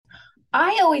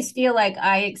I always feel like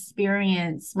I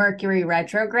experience Mercury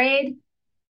retrograde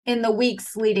in the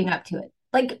weeks leading up to it,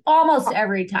 like almost Oh,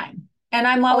 every time. And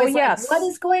I'm oh, always like, what yes.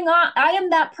 is going on? I am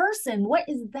that person. What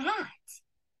is that?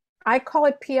 I call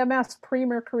it PMS,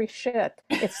 pre-Mercury shit.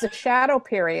 It's the shadow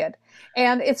period.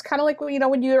 And it's kind of like,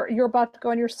 when you're about to go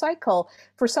on your cycle.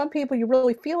 For some people, you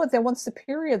really feel it. Then once the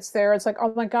period's there, it's like,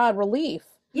 oh my God, relief.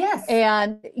 Yes.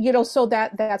 And so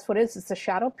that's what it is. It's a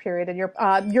shadow period, and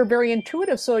you're very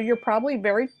intuitive, so you're probably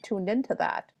very tuned into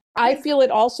that. I I, feel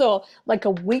it also like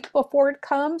a week before it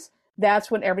comes.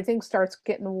 That's when everything starts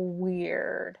getting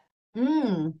weird.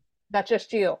 mm. Not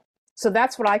just you. So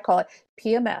that's what I call it.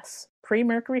 PMS, pre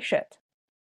Mercury shit.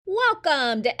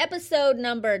 Welcome to episode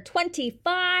number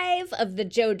 25 of the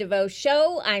Joe DeVoe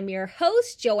Show. I'm your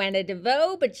host, Joanna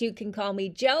DeVoe, but you can call me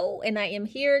Joe, and I am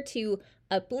here to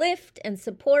uplift and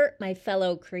support my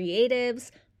fellow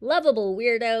creatives, lovable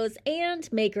weirdos, and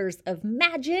makers of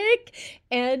magic.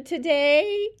 And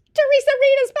today, Theresa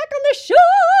Reed is back on the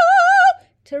show.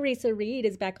 Theresa Reed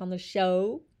is back on the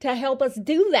show to help us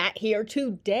do that here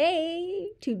today.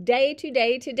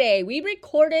 Today. We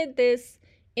recorded this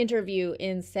interview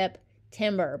in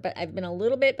September, but I've been a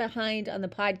little bit behind on the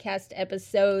podcast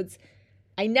episodes.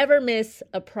 I never miss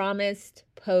a promised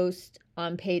post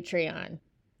on Patreon.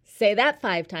 Say that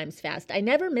 5 times fast. I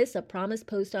never miss a promised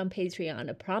post on Patreon,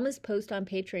 a promised post on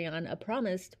Patreon, a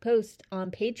promised post on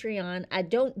Patreon. I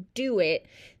don't do it.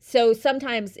 So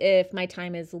sometimes if my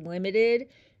time is limited,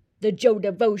 the Joe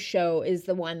DeVoe Show is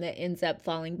the one that ends up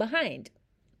falling behind.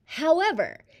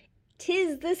 However,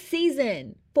 'tis the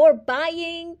season for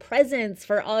buying presents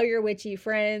for all your witchy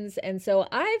friends. And so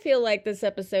I feel like this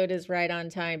episode is right on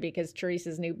time because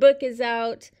Theresa's new book is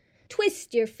out.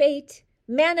 Twist Your Fate,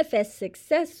 Manifest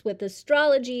Success with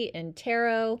Astrology and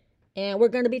Tarot. And we're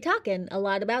going to be talking a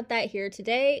lot about that here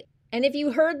today. And if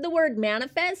you heard the word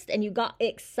manifest and you got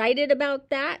excited about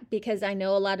that, because I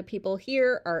know a lot of people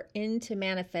here are into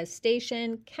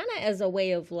manifestation kind of as a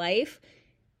way of life,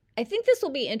 I think this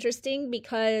will be interesting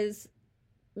because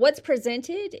what's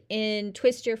presented in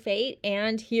Twist Your Fate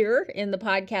and here in the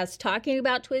podcast talking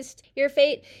about Twist Your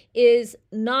Fate is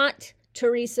not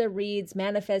Theresa Reed's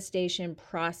manifestation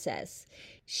process.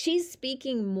 She's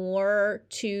speaking more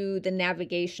to the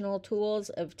navigational tools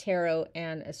of tarot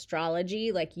and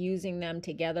astrology, like using them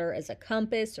together as a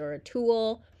compass or a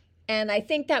tool. And I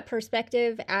think that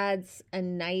perspective adds a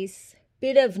nice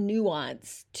bit of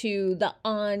nuance to the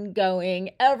ongoing,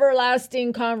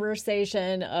 everlasting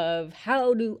conversation of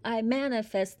how do I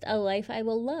manifest a life I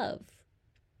will love?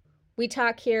 We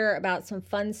talk here about some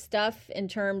fun stuff in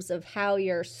terms of how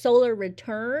your solar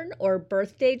return or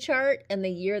birthday chart and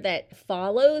the year that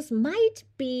follows might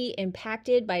be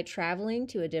impacted by traveling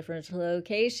to a different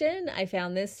location. I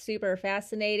found this super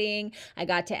fascinating. I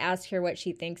got to ask her what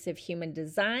she thinks of human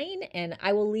design, and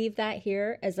I will leave that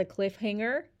here as a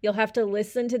cliffhanger. You'll have to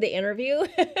listen to the interview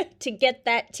to get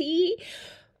that tea.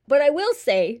 But I will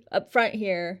say up front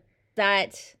here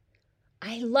that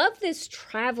I love this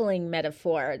traveling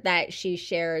metaphor that she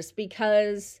shares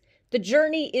because the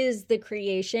journey is the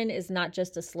creation is not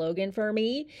just a slogan for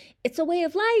me, it's a way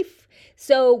of life.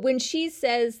 So when she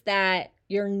says that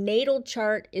your natal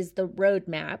chart is the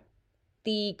roadmap,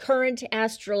 the current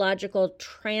astrological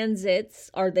transits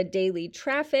are the daily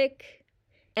traffic,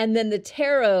 and then the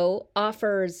tarot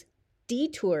offers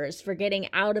detours for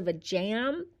getting out of a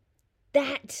jam,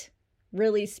 that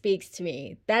really speaks to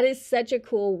me. That is such a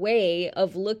cool way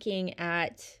of looking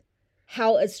at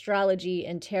how astrology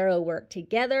and tarot work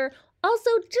together. Also,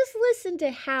 just listen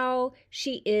to how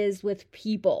she is with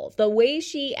people. The way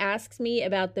she asks me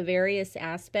about the various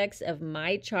aspects of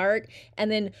my chart and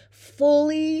then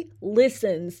fully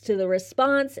listens to the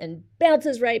response and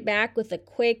bounces right back with a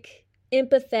quick,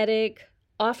 empathetic,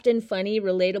 often funny,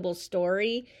 relatable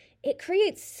story. It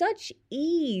creates such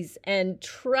ease and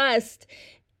trust.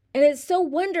 And it's so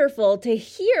wonderful to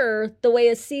hear the way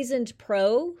a seasoned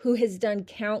pro who has done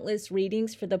countless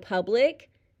readings for the public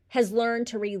has learned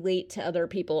to relate to other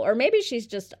people. Or maybe she's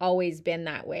just always been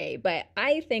that way. But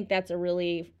I think that's a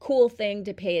really cool thing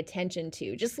to pay attention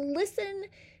to. Just listen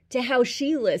to how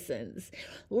she listens.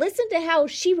 Listen to how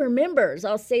she remembers.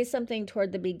 I'll say something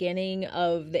toward the beginning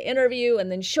of the interview and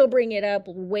then she'll bring it up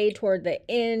way toward the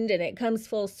end and it comes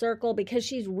full circle because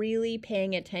she's really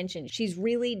paying attention. She's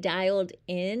really dialed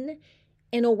in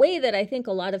a way that I think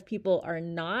a lot of people are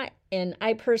not. And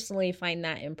I personally find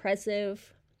that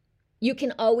impressive. You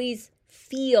can always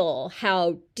feel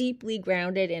how deeply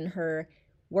grounded in her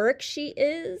work she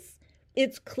is.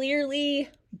 It's clearly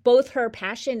both her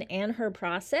passion and her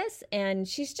process, and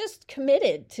she's just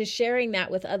committed to sharing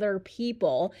that with other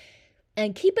people.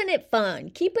 and keeping it fun,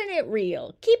 keeping it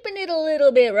real, keeping it a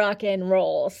little bit rock and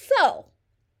roll. So,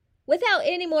 without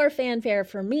any more fanfare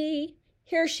from me,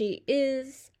 here she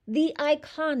is, the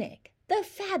iconic, the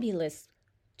fabulous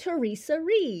Theresa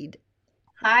Reed.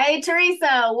 Hi,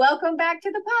 Theresa. Welcome back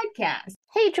to the podcast.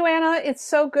 Hey, Joanna, it's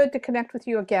so good to connect with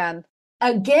you again.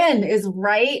 Again is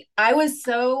right. I was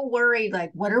so worried,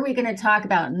 like, what are we going to talk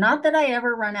about? Not that I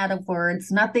ever run out of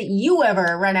words, not that you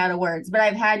ever run out of words, but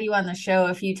I've had you on the show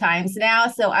a few times now.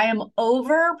 So I am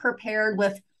over prepared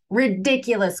with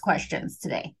ridiculous questions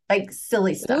today, like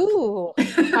silly stuff. Ooh,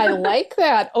 I like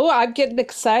that. Oh, I'm getting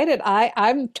excited.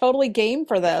 I'm totally game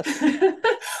for this.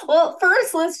 Well,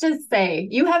 first, let's just say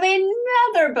you have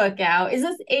another book out. Is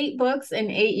this 8 books in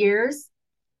 8 years?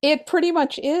 It pretty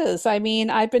much is. I mean,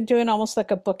 I've been doing almost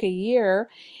like a book a year,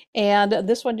 and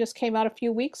this one just came out a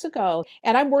few weeks ago,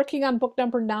 and I'm working on book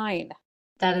number 9.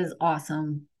 That is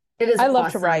awesome. It is I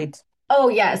love to awesome. write. Oh,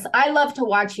 yes. I love to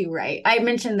watch you write. I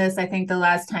mentioned this, I think, the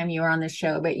last time you were on the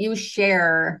show, but you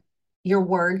share your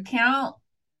word count.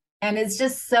 And it's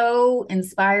just so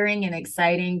inspiring and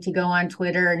exciting to go on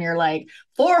Twitter and you're like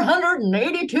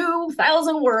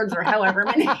 482,000 words or however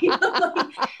many.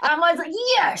 I'm always like,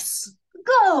 yes,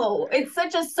 go. It's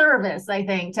such a service, I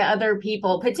think, to other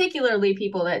people, particularly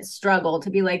people that struggle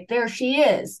to be like, there she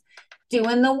is,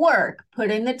 doing the work,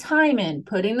 putting the time in,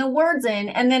 putting the words in.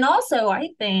 And then also, I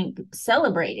think,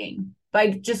 celebrating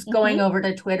by just going hmm over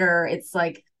to Twitter. It's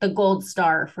like the gold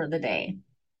star for the day.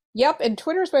 Yep, and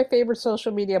Twitter's my favorite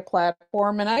social media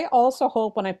platform, and I also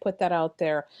hope when I put that out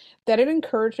there that it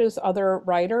encourages other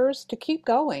writers to keep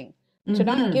going, to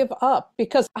not Mm-hmm. give up,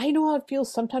 because I know how it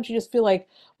feels. Sometimes you just feel like,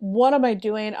 what am I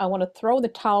doing? I want to throw in the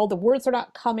towel. The words are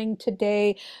not coming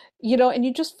today, and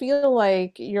you just feel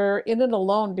like you're in it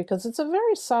alone because it's a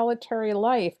very solitary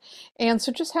life. And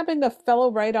so just having a fellow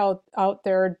writer out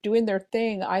there doing their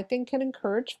thing, I think can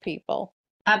encourage people.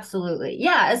 Absolutely.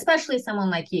 Yeah, especially someone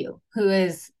like you who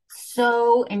is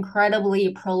so incredibly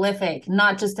prolific,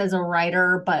 not just as a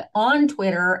writer, but on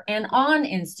Twitter and on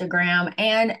Instagram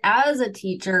and as a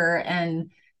teacher.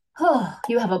 And oh,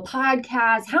 you have a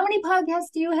podcast. How many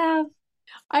podcasts do you have?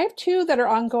 I have 2 that are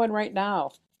ongoing right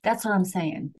now. That's what I'm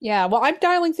saying. Yeah, well, I'm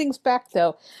dialing things back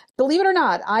though. Believe it or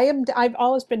not, I've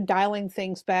always been dialing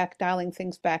things back, dialing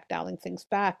things back, dialing things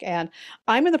back. And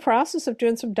I'm in the process of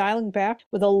doing some dialing back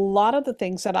with a lot of the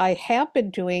things that I have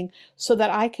been doing so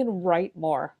that I can write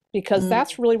more because Mm,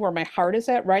 that's really where my heart is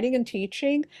at. Writing and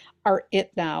teaching are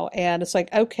it now. And it's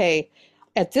like, okay,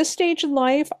 at this stage in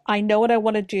life, I know what I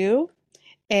want to do.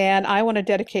 And I want to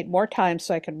dedicate more time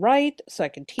so I can write, so I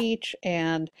can teach,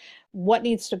 and what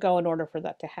needs to go in order for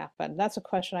that to happen? That's a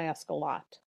question I ask a lot.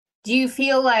 do you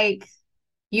feel like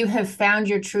you have found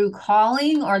your true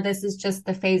calling, or this is just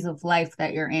the phase of life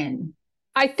that you're in?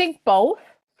 I think both.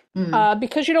 Mm,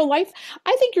 Because life,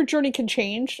 I think your journey can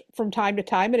change from time to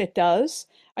time, and it does.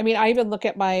 I mean, I even look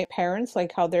at my parents,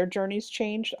 like how their journeys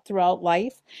changed throughout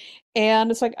life.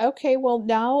 And it's like, okay, well,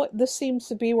 now this seems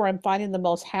to be where I'm finding the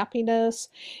most happiness.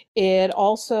 It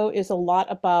also is a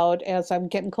lot about, as I'm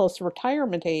getting close to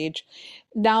retirement age,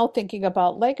 now thinking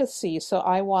about legacy. So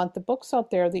I want the books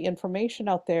out there, the information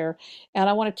out there, and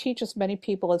I want to teach as many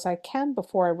people as I can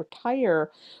before I retire.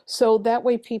 So that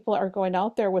way, people are going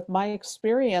out there with my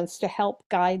experience to help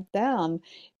guide them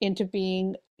into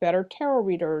being better tarot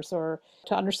readers or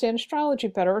to understand astrology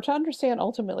better or to understand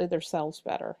ultimately themselves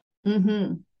better.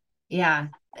 mm-hmm. Yeah.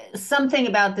 Something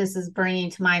about this is bringing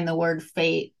to mind the word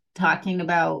fate, talking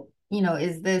about,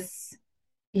 is this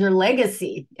your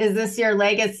legacy? Is this your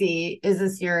legacy? Is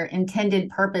this your intended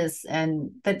purpose?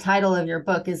 And the title of your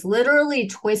book is literally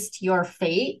Twist Your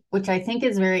Fate, which I think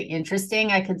is very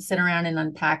interesting. I could sit around and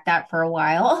unpack that for a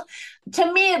while.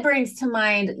 To me, it brings to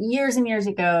mind years and years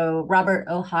ago, Robert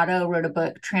Ohado wrote a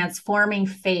book, Transforming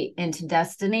Fate into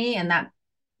Destiny. And that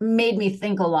made me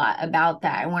think a lot about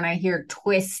that. And when I hear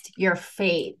twist your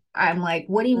fate, I'm like,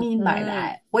 what do you mean by Mhm.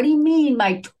 that? What do you mean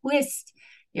by twist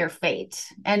your fate?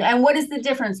 And what is the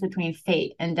difference between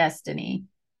fate and destiny?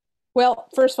 Well,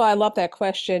 first of all, I love that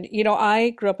question.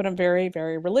 I grew up in a very,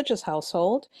 very religious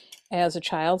household as a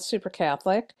child, super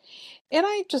Catholic, and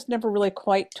I just never really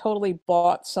quite totally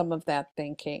bought some of that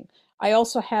thinking. I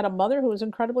also had a mother who was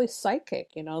incredibly psychic,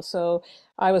 so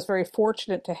I was very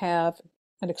fortunate to have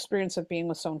an experience of being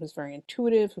with someone who's very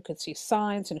intuitive, who could see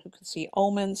signs and who could see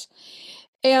omens.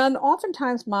 And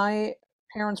oftentimes my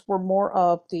parents were more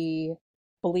of the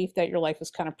belief that your life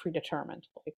is kind of predetermined.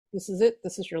 Like, this is it,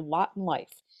 this is your lot in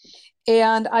life.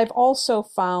 And I've also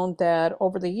found that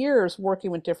over the years, working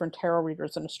with different tarot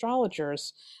readers and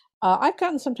astrologers, I've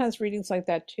gotten sometimes readings like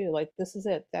that too. Like, this is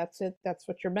it. That's it. That's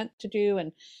what you're meant to do,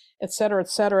 and et cetera, et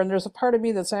cetera. And there's a part of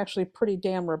me that's actually pretty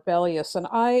damn rebellious. And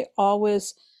I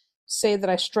always say that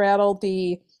I straddle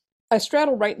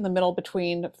right in the middle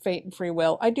between fate and free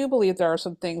will. I do believe there are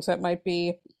some things that might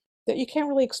be that you can't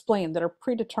really explain, that are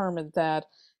predetermined, that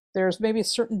there's maybe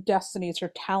certain destinies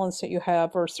or talents that you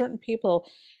have, or certain people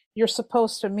you're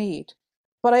supposed to meet.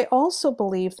 But I also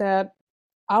believe that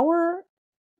our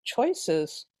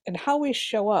choices and how we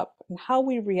show up and how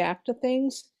we react to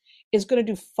things is going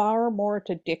to do far more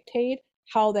to dictate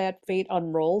how that fate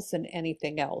unrolls than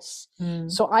anything else. Mm.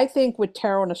 So I think with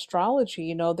tarot and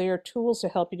astrology, they are tools to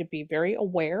help you to be very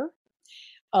aware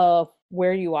of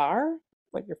where you are,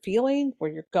 what you're feeling, where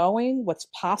you're going, what's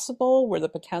possible, where the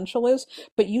potential is,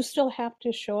 but you still have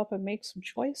to show up and make some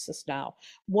choices now.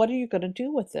 What are you going to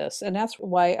do with this? And that's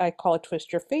why I call it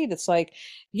twist your fate. It's like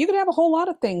you could have a whole lot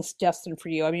of things destined for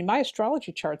you. I mean, my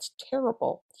astrology chart's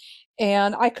terrible,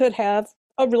 and I could have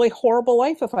a really horrible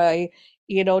life if I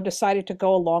decided to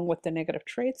go along with the negative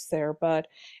traits there. But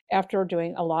after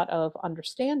doing a lot of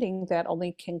understanding, that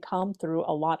only can come through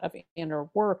a lot of inner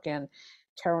work, and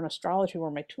tarot and astrology were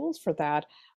my tools for that.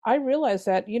 I realized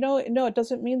that, no, it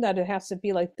doesn't mean that it has to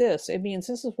be like this. It means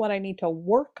this is what I need to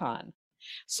work on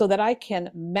so that I can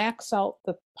max out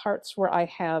the parts where I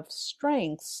have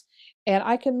strengths, and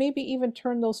I can maybe even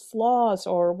turn those flaws,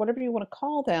 or whatever you want to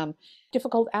call them,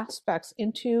 difficult aspects,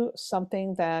 into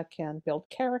something that can build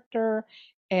character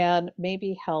and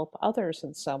maybe help others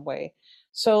in some way.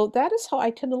 So that is how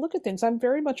I tend to look at things. I'm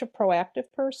very much a proactive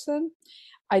person.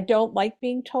 I don't like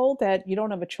being told that you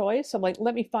don't have a choice. I'm like,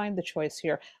 let me find the choice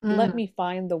here. Let Mm. me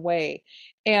find the way.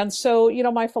 And so,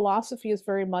 my philosophy is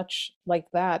very much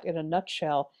like that in a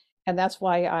nutshell. And that's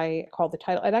why I call the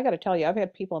title. And I got to tell you, I've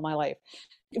had people in my life.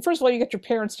 First of all, you get your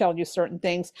parents telling you certain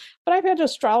things, but I've had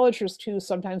astrologers too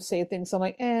sometimes say things. I'm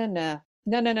like, nah.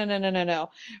 No, no, no, no, no, no, no.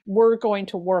 We're going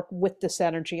to work with this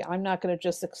energy. I'm not going to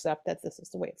just accept that this is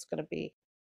the way it's going to be.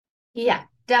 Yeah,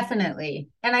 definitely.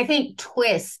 And I think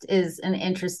twist is an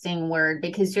interesting word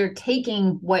because you're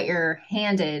taking what you're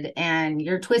handed and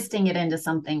you're twisting it into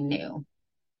something new.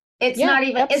 Yeah, It's not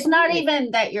absolutely.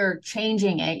 even that you're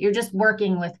changing it. You're just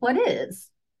working with what is.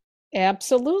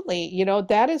 Absolutely.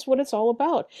 That is what it's all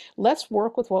about. Let's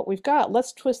work with what we've got.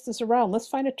 Let's twist this around. Let's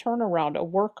find a turnaround, a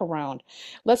workaround.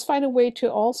 Let's find a way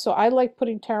to also, I like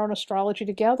putting tarot and astrology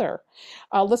together.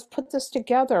 Let's put this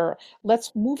together.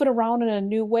 Let's move it around in a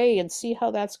new way and see how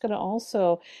that's going to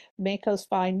also make us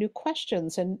find new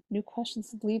questions, and new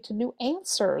questions lead to new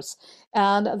answers.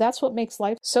 And that's what makes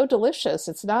life so delicious.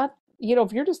 It's not,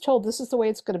 if you're just told this is the way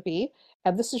it's going to be,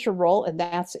 and this is your role, and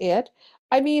that's it.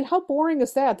 I mean, how boring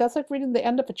is that? That's like reading the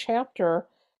end of a chapter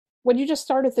when you just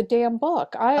started the damn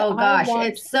book. I Oh I gosh, want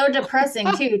it's so depressing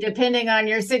too, depending on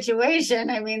your situation.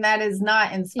 I mean, that is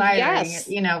not inspiring,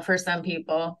 yes. for some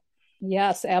people.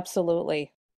 Yes,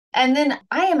 absolutely. And then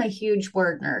I am a huge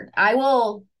word nerd. I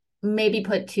will maybe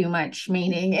put too much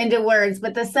meaning into words,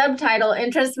 but the subtitle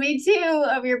interests me too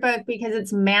of your book because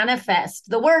it's manifest.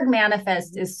 The word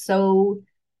manifest is so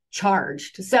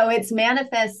charged. So it's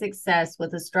manifest success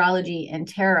with astrology and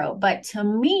tarot. But to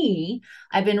me,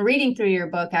 I've been reading through your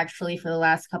book actually for the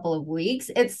last couple of weeks.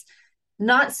 It's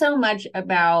not so much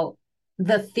about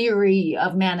the theory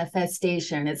of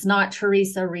manifestation. It's not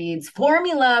Theresa Reed's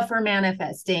formula for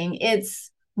manifesting.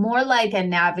 It's more like a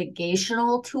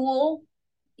navigational tool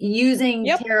using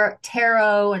Yep.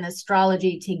 tarot and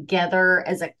astrology together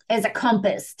as a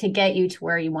compass to get you to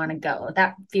where you want to go.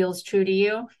 That feels true to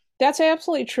you? That's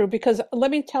absolutely true, because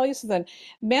let me tell you something.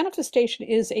 Manifestation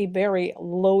is a very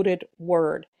loaded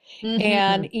word.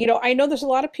 And, Mm-hmm. I know there's a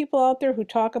lot of people out there who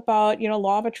talk about,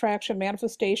 law of attraction,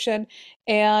 manifestation,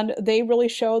 and they really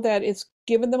show that it's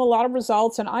given them a lot of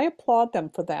results, and I applaud them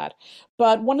for that.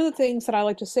 But one of the things that I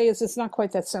like to say is it's not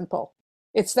quite that simple.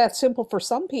 It's that simple for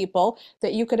some people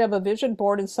that you could have a vision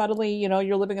board and suddenly,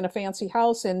 you're living in a fancy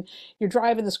house and you're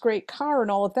driving this great car and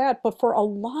all of that. But for a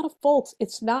lot of folks,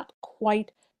 it's not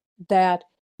quite that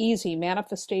easy.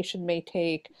 Manifestation may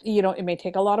take, it may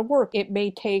take a lot of work. It may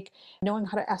take knowing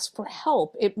how to ask for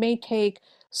help. It may take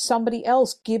somebody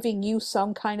else giving you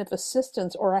some kind of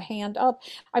assistance or a hand up.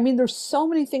 I mean, there's so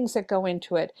many things that go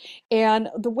into it. And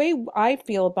the way I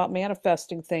feel about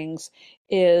manifesting things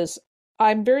is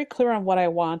I'm very clear on what I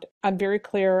want. I'm very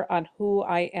clear on who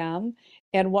I am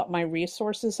and what my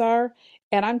resources are.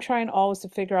 And I'm trying always to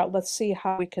figure out, let's see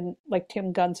how we can, like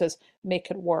Tim Gunn says, make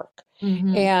it work.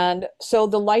 Mm-hmm. And so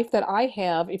the life that I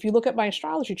have, if you look at my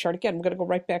astrology chart, again, I'm going to go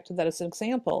right back to that as an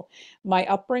example. My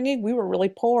upbringing, we were really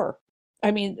poor.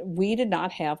 I mean, we did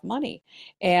not have money.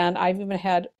 And I've even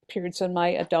had periods in my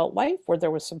adult life where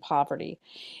there was some poverty.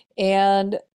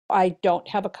 And I don't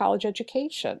have a college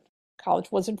education.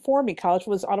 College wasn't for me. College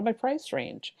was out of my price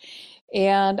range.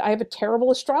 And I have a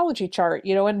terrible astrology chart,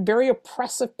 and very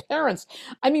oppressive parents.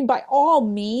 I mean, by all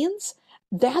means,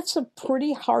 that's a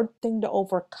pretty hard thing to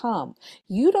overcome.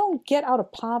 You don't get out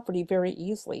of poverty very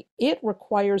easily. It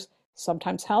requires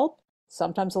sometimes help,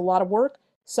 sometimes a lot of work,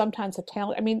 sometimes a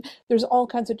talent. I mean, there's all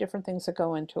kinds of different things that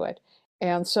go into it.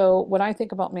 And so when I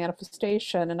think about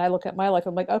manifestation and I look at my life,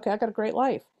 I'm like, okay, I got a great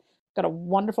life. Got a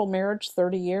wonderful marriage,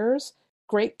 30 years,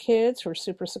 great kids who are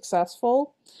super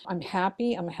successful. I'm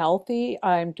happy, I'm healthy,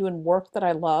 I'm doing work that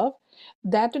I love.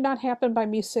 That did not happen by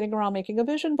me sitting around making a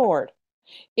vision board.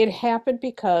 It happened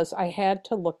because I had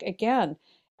to look again.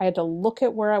 I had to look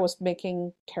at where I was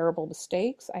making terrible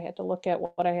mistakes. I had to look at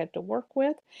what I had to work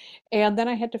with. And then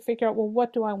I had to figure out, well,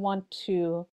 what do I want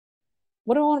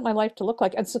my life to look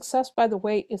like? And success, by the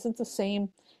way, isn't the same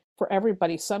for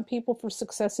everybody. Some people, for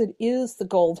success, it is the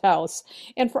gold house.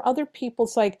 And for other people,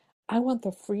 it's like, I want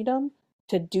the freedom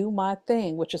to do my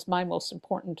thing, which is my most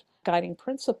important guiding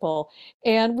principle.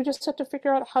 And we just have to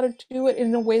figure out how to do it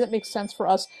in a way that makes sense for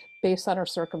us based on our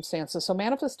circumstances. So,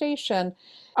 manifestation,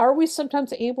 are we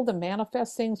sometimes able to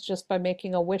manifest things just by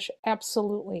making a wish?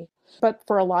 Absolutely. But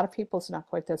for a lot of people, it's not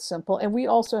quite that simple. And we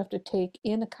also have to take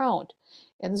in account,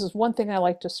 and this is one thing I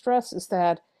like to stress, is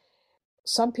that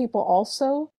some people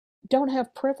also don't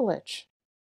have privilege.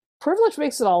 Privilege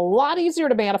makes it a lot easier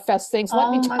to manifest things, let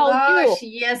me Oh my tell gosh, you.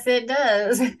 yes, it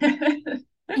does.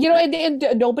 And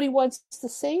nobody wants to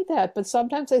say that, but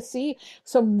sometimes I see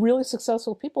some really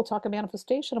successful people talking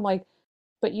manifestation. I'm like,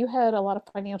 but you had a lot of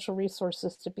financial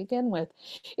resources to begin with.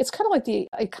 It's kind of like the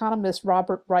economist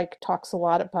Robert Reich talks a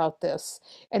lot about this.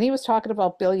 And he was talking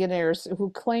about billionaires who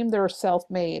claim they're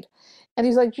self-made. And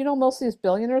he's like, most of these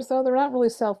billionaires, though, they're not really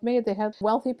self-made. They had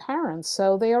wealthy parents,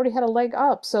 so they already had a leg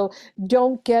up. So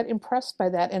don't get impressed by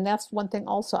that. And that's one thing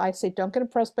also I say, don't get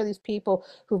impressed by these people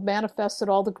who've manifested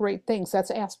all the great things. That's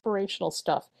aspirational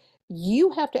stuff.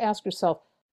 You have to ask yourself,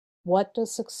 what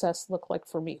does success look like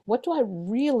for me? What do I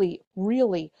really,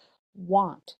 really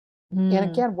want? And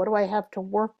Hmm. again, what do I have to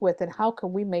work with, and how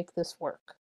can we make this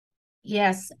work?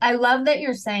 Yes, I love that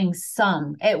you're saying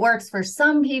some. It works for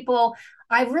some people.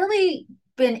 I've really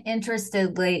been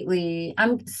interested lately.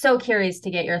 I'm so curious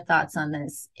to get your thoughts on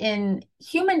this. In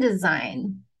human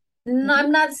design, Hmm.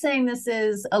 I'm not saying this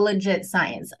is a legit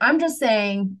science. I'm just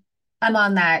saying I'm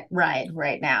on that ride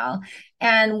right now.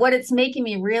 And what it's making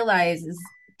me realize is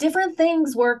different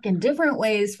things work in different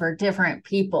ways for different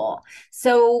people.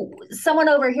 So someone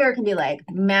over here can be like,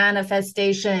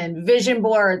 manifestation, vision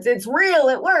boards, it's real,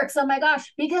 it works. Oh my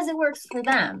gosh, because it works for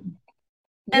them.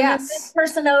 And then this Yes.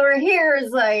 person over here is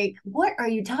like, what are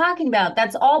you talking about?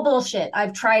 That's all bullshit.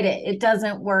 I've tried it. It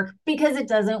doesn't work because it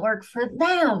doesn't work for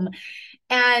them.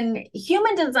 And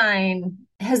human design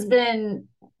has been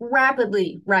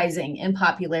rapidly rising in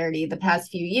popularity the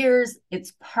past few years.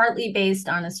 It's partly based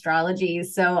on astrology.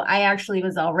 So I actually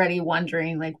was already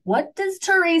wondering, like, what does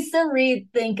Theresa Reed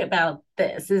think about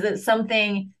this? Is it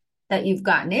something that you've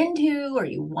gotten into or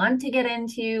you want to get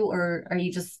into, or are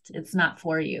you just, it's not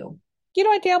for you?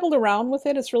 I dabbled around with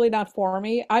it. It's really not for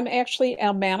me. I'm actually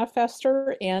a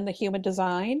manifester in the human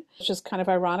design, which is kind of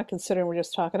ironic considering we're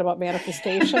just talking about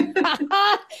manifestation.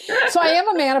 So I am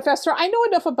a manifester. I know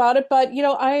enough about it, but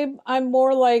I'm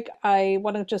more like I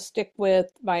want to just stick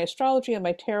with my astrology and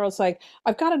my tarot. It's like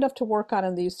I've got enough to work on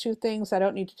in these two things. I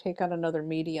don't need to take on another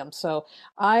medium. So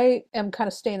I am kind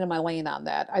of staying in my lane on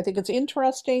that. I think it's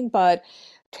interesting, but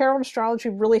tarot and astrology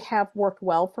really have worked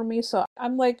well for me. So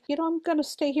I'm like, I'm going to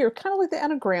stay here. Kind of like the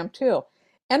Enneagram, too.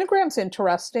 Enneagram's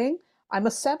interesting. I'm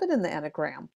a 7 in the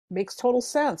Enneagram. Makes total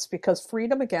sense because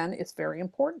freedom, again, is very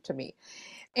important to me.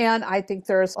 And I think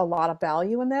there's a lot of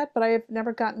value in that, but I have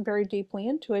never gotten very deeply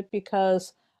into it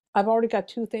because I've already got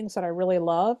two things that I really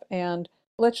love. And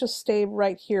let's just stay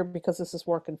right here because this is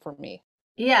working for me.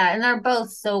 Yeah, and they're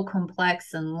both so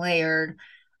complex and layered.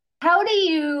 How do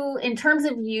you, in terms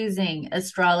of using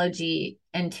astrology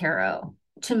and tarot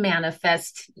to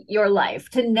manifest your life,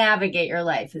 to navigate your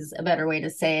life is a better way to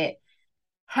say it?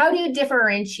 How do you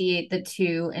differentiate the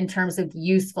two in terms of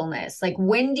usefulness? Like,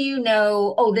 when do you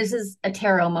know, oh, this is a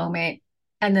tarot moment,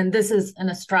 and then this is an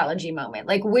astrology moment?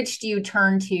 Like, which do you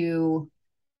turn to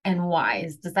and why?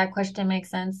 Does that question make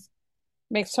sense?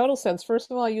 Makes total sense. First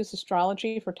of all, I use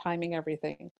astrology for timing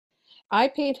everything. I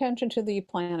pay attention to the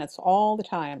planets all the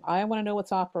time. I want to know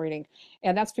what's operating.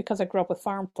 And that's because I grew up with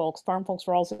farm folks. Farm folks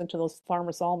were always into those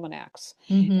farmers' almanacs,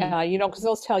 Mm-hmm. because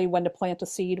those tell you when to plant a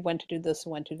seed, when to do this,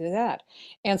 and when to do that.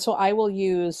 And so I will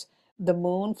use the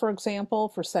moon, for example,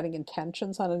 for setting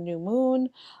intentions on a new moon.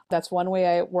 That's one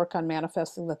way I work on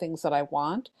manifesting the things that I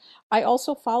want. I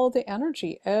also follow the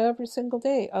energy every single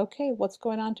day. Okay, what's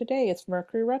going on today? It's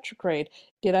Mercury retrograde.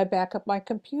 Did I back up my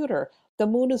computer? The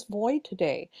moon is void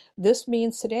today. This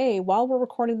means today, while we're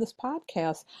recording this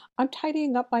podcast, I'm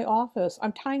tidying up my office.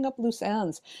 I'm tying up loose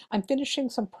ends. I'm finishing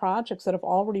some projects that have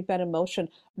already been in motion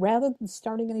rather than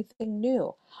starting anything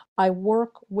new. I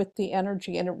work with the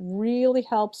energy, and it really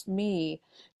helps me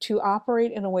to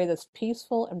operate in a way that's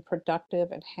peaceful and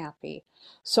productive and happy.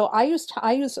 So I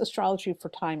use astrology for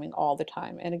timing all the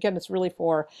time. And again, it's really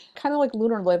for kind of like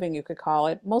lunar living, you could call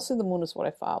it. Mostly the moon is what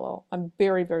I follow. I'm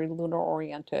very, very lunar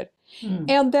oriented. Hmm.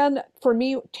 And then for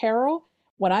me, tarot,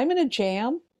 when I'm in a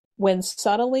jam, when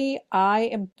suddenly I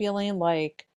am feeling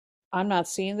like I'm not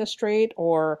seeing this straight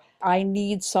or I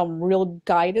need some real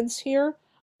guidance here,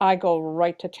 I go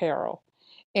right to tarot.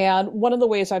 And one of the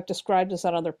ways I've described this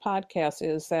on other podcasts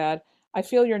is that I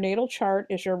feel your natal chart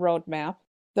is your roadmap.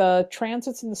 The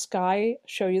transits in the sky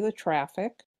show you the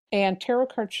traffic, and tarot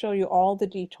cards show you all the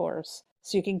detours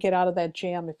so you can get out of that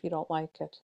jam if you don't like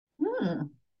it. Hmm.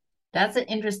 That's an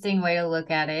interesting way to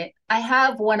look at it. I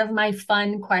have one of my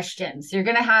fun questions. You're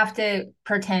gonna have to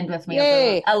pretend with me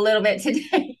Yay! a little bit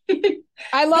today.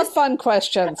 I love This fun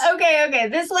questions. okay.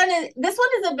 This one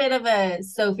is a bit of a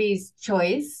Sophie's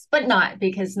choice, but not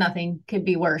because nothing could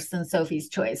be worse than Sophie's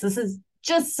choice. This is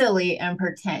just silly and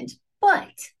pretend.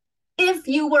 But if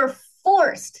you were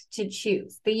forced to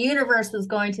choose, the universe was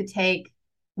going to take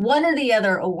one or the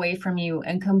other away from you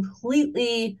and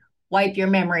completely wipe your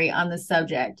memory on the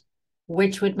subject,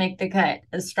 which would make the cut?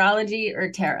 Astrology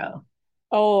or tarot?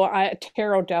 Oh,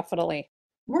 tarot definitely.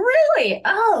 Really?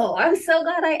 Oh, I'm so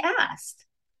glad I asked.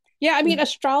 Yeah, I mean,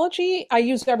 astrology I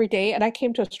use every day, and I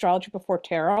came to astrology before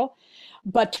tarot,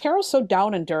 but tarot's so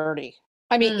down and dirty.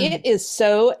 I mean, Mm. it is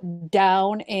so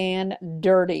down and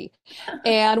dirty.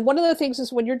 And one of the things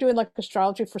is when you're doing like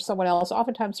astrology for someone else,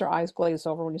 oftentimes their eyes glaze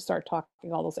over when you start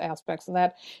talking all those aspects and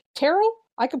that. Tarot,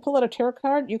 I can pull out a tarot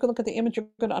card, you can look at the image, you're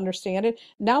going to understand it.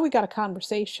 Now we got a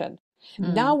conversation.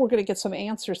 Now Mm. we're going to get some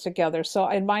answers together. So,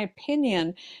 in my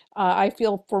opinion, I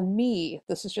feel for me,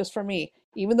 this is just for me,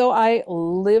 even though I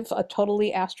live a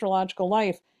totally astrological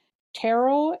life,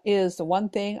 tarot is the one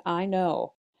thing I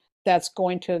know that's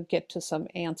going to get to some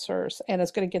answers and it's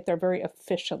going to get there very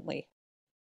efficiently.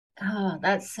 Oh,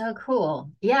 that's so cool.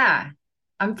 Yeah,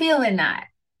 I'm feeling that.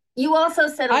 You also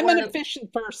said a I'm an word of,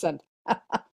 efficient person.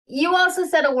 you also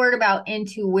said a word about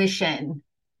intuition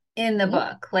in the Mhm.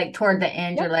 book. Like toward the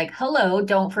end, you're Yep, like, hello,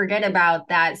 don't forget about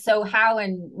that. So how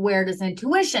and where does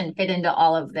intuition fit into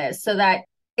all of this so that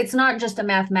it's not just a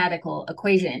mathematical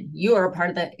equation? You are a part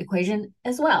of the equation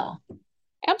as well.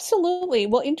 absolutely.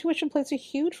 Well, intuition plays a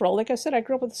huge role. Like I said, I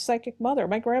grew up with a psychic mother.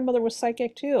 My grandmother was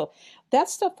psychic too. That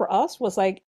stuff for us was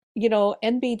like,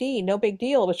 NBD, no big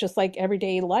deal. It was just like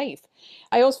everyday life.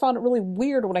 I always found it really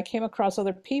weird when I came across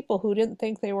other people who didn't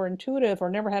think they were intuitive or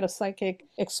never had a psychic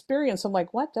experience. I'm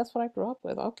like, what? That's what I grew up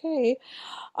with. Okay.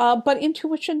 But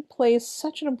intuition plays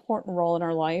such an important role in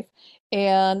our life,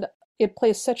 and it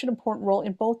plays such an important role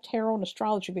in both tarot and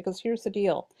astrology because here's the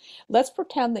deal. Let's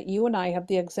pretend that you and I have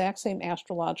the exact same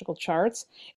astrological charts,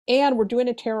 and we're doing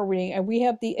a tarot reading, and we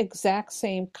have the exact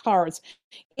same cards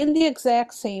in the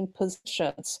exact same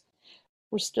positions.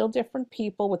 We're still different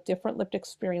people with different lived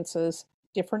experiences,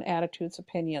 different attitudes,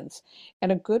 opinions.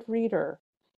 And a good reader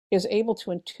is able to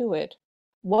intuit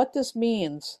what this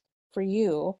means for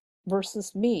you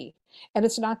versus me. And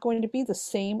it's not going to be the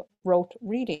same rote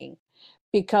reading.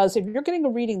 Because if you're getting a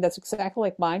reading that's exactly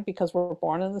like mine because we're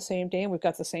born on the same day and we've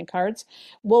got the same cards,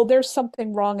 well, there's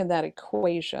something wrong in that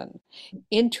equation.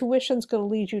 Intuition's going to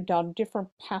lead you down different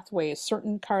pathways.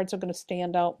 Certain cards are going to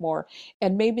stand out more.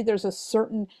 And maybe there's a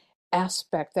certain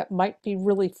aspect that might be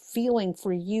really feeling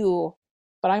for you,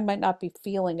 but I might not be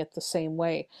feeling it the same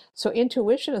way. So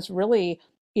intuition is really,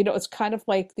 it's kind of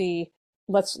like the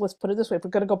let's put it this way. If we're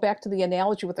going to go back to the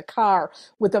analogy with a car,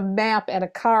 with a map and a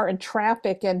car and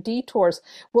traffic and detours,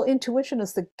 well, intuition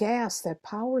is the gas that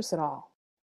powers it all.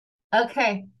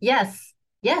 Okay. Yes.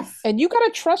 Yes. And you got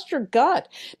to trust your gut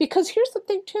because here's the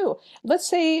thing too.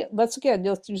 Let's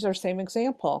use our same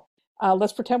example.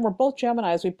 Let's pretend we're both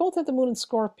Geminis. We both have the moon in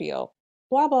Scorpio,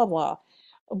 blah, blah, blah.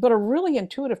 But a really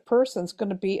intuitive person's going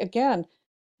to be, again,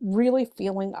 really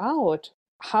feeling out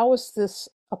how is this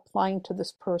applying to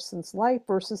this person's life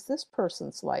versus this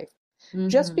person's life.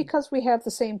 Just Hmm. because we have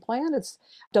the same planets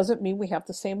doesn't mean we have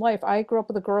the same life. I grew up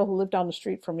with a girl who lived down the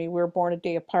street from me. We were born a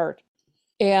day apart.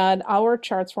 And our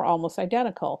charts were almost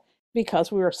identical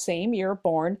because we were same year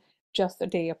born, just a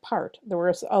day apart. There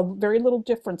was a very little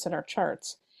difference in our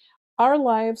charts. Our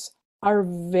lives are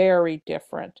very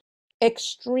different,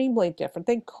 extremely different.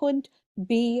 They couldn't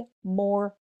be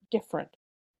more different.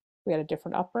 We had a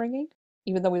different upbringing,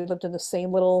 even though we lived in the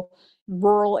same little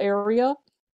rural area,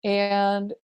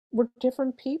 and we're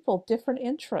different people, different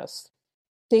interests.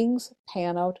 Things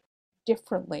pan out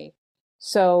differently.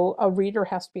 So a reader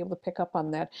has to be able to pick up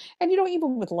on that. And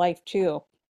even with life too,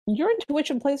 your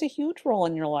intuition plays a huge role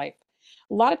in your life.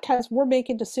 A lot of times we're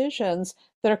making decisions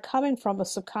that are coming from a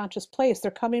subconscious place.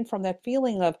 They're coming from that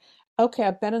feeling of, okay,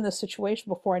 I've been in this situation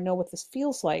before. I know what this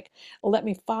feels like. Let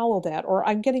me follow that. Or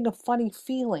I'm getting a funny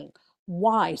feeling.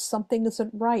 Why? Something isn't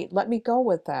right. Let me go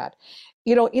with that.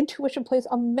 Intuition plays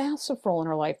a massive role in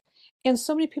our life. And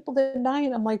so many people deny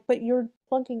it. I'm like, but you're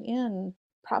plugging in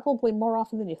probably more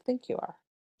often than you think you are.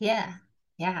 Yeah.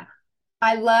 Yeah.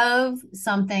 I love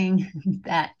something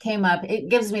that came up. It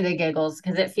gives me the giggles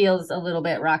because it feels a little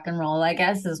bit rock and roll, I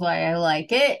guess, is why I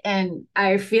like it. And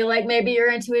I feel like maybe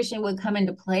your intuition would come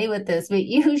into play with this, but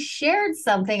you shared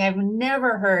something I've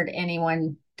never heard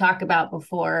anyone talk about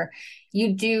before.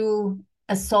 You do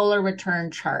a solar return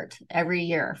chart every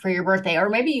year for your birthday, or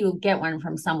maybe you get one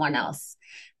from someone else.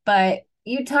 But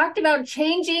you talked about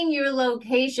changing your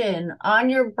location on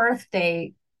your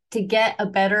birthday to get a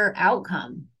better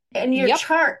outcome in your Yep.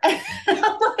 chart.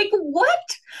 I'm like,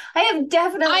 what? I have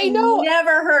definitely I know.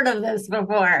 never heard of this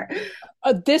before.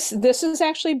 This is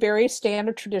actually very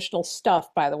standard traditional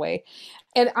stuff, by the way.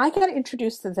 And I got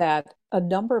introduced to that a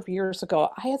number of years ago.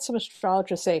 I had some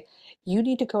astrologers say, you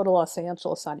need to go to Los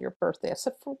Angeles on your birthday. I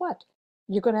said, for what?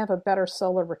 You're going to have a better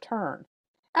solar return.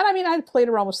 And I mean, I played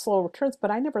around with solar returns, but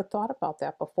I never thought about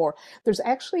that before. There's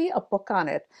actually a book on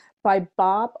it by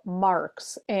Bob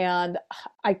Marks, and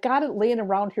I got it laying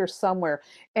around here somewhere.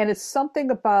 And it's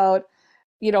something about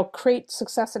create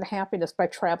success and happiness by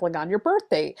traveling on your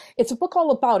birthday. It's a book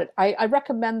all about it. I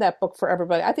recommend that book for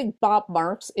everybody. I think Bob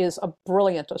Marks is a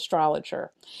brilliant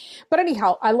astrologer. But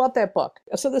anyhow, I love that book.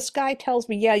 So this guy tells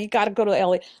me, yeah, you got to go to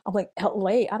LA. I'm like,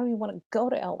 LA? I don't even want to go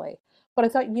to LA. But I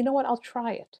thought, you know what? I'll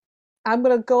try it. I'm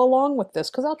going to go along with this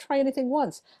because I'll try anything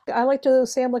once. I like to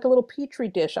say I'm like a little petri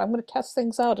dish. I'm going to test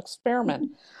things out,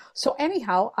 experiment. So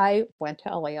anyhow, I went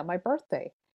to LA on my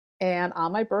birthday. And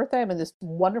on my birthday, I'm in this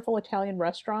wonderful Italian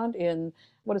restaurant in,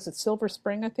 what is it, Silver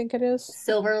Spring, I think it is,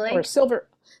 Silver or Lake.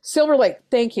 Silver Lake.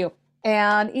 Thank you.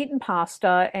 And eating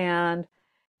pasta, and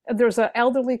there's an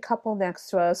elderly couple next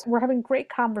to us. We're having great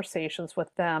conversations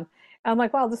with them. And I'm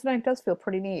like, wow, this night does feel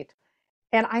pretty neat.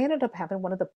 And I ended up having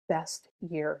one of the best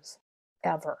years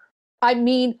ever. I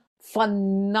mean,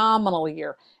 phenomenal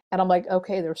year. And I'm like,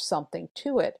 okay, there's something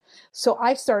to it. So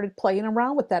I started playing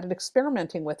around with that and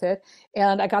experimenting with it.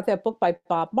 And I got that book by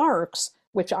Bob Marks,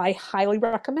 which I highly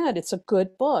recommend. It's a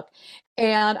good book.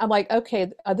 And I'm like,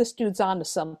 okay, this dude's on to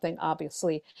something,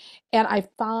 obviously. And I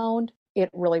found it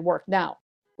really worked. Now,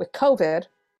 with COVID,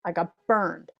 I got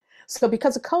burned. So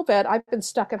because of COVID, I've been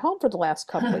stuck at home for the last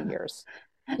couple of years.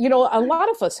 A lot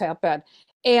of us have been.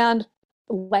 And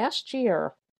last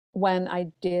year, when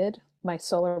I did my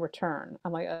solar return,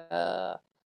 I'm like,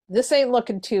 this ain't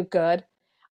looking too good.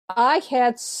 I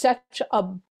had such a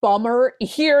bummer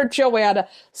year, Joanna.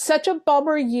 Such a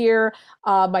bummer year.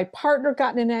 My partner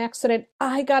got in an accident.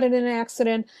 I got in an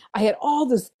accident. I had all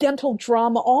this dental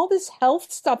drama, all this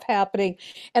health stuff happening,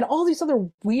 and all these other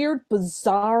weird,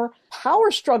 bizarre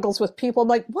power struggles with people. I'm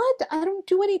like, what? I don't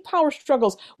do any power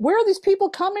struggles. Where are these people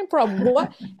coming from?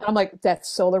 What? And I'm like, that's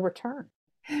solar return.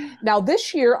 Now,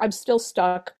 this year, I'm still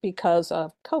stuck because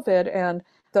of COVID, and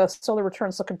the solar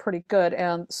return's looking pretty good.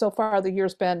 And so far, the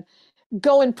year's been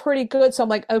going pretty good. So I'm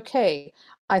like, okay,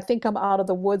 I think I'm out of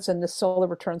the woods and the solar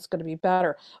return's going to be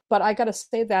better. But I got to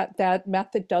say that that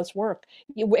method does work.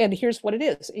 And here's what it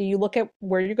is. You look at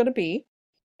where you're going to be.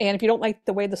 And if you don't like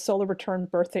the way the solar return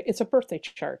birthday, it's a birthday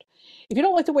chart. If you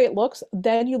don't like the way it looks,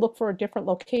 then you look for a different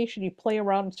location. You play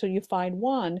around until you find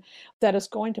one that is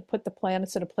going to put the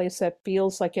planets in a place that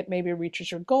feels like it maybe reaches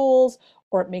your goals,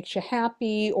 or it makes you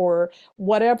happy, or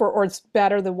whatever, or it's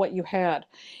better than what you had.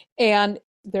 And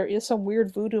there is some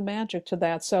weird voodoo magic to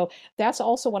that. So that's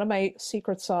also one of my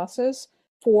secret sauces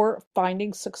for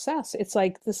finding success. It's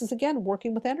like, this is again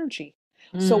working with energy.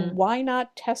 So Mm. why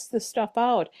not test this stuff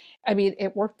out? I mean,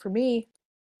 it worked for me.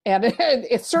 And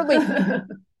it certainly,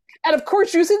 and of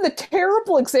course, using the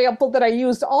terrible example that I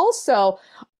used also,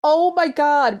 oh my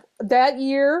God, that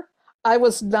year I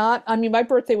was not, I mean, my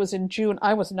birthday was in June.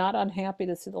 I was not unhappy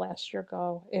to see the last year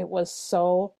go. It was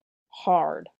so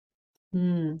hard,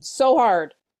 Mm. so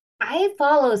hard. I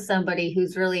follow somebody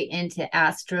who's really into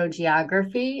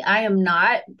astrogeography. I am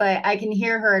not, but I can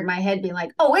hear her in my head being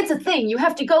like, "Oh, it's a thing. You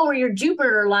have to go where your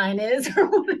Jupiter line is or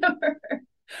whatever."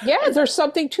 Yeah, And there's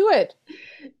something to it.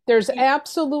 There's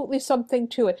absolutely something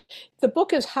to it. The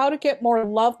book is How to Get More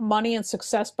Love, Money, and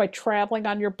Success by Traveling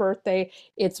on Your Birthday.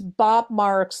 It's Bob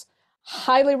Marks.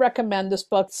 Highly recommend this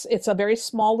book. It's a very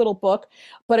small little book,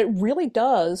 but it really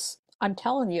does. I'm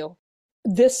telling you,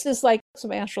 this is like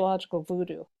some astrological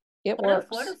voodoo. It What a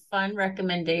works. fun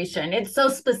recommendation. It's so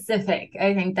specific.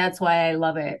 I think that's why I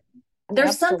love it.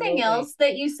 There's something Absolutely. else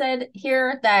that you said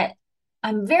here that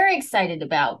I'm very excited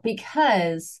about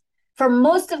because for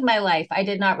most of my life, I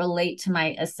did not relate to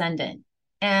my ascendant.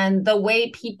 And the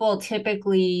way people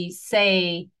typically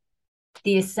say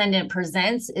the ascendant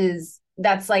presents is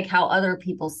that's like how other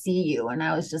people see you. And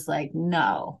I was just like,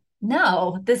 no,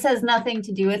 no, this has nothing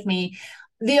to do with me.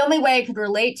 The only way I could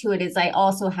relate to it is I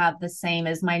also have the same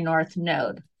as my North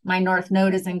Node. My North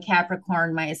Node is in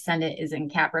Capricorn, my ascendant is in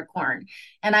Capricorn.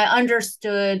 And I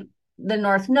understood the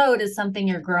North Node is something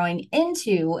you're growing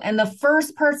into. And the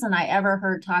first person I ever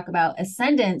heard talk about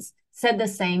ascendants said the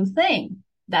same thing.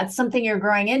 That's something you're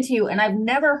growing into. And I've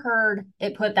never heard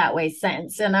it put that way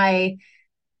since. And I've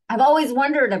always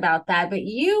wondered about that, but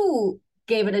you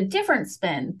gave it a different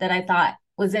spin that I thought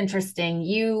was interesting.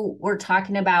 You were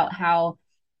talking about how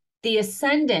the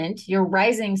ascendant, your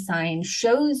rising sign,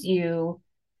 shows you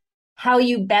how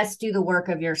you best do the work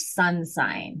of your sun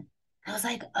sign. I was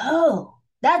like, oh,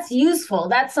 that's useful.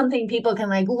 That's something people can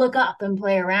like look up and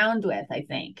play around with, I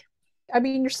think. I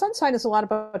mean, your sun sign is a lot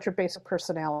about your basic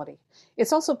personality.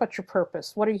 It's also about your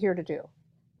purpose. What are you here to do?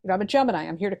 I'm a Gemini.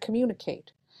 I'm here to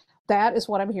communicate. That is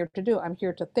what I'm here to do. I'm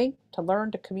here to think, to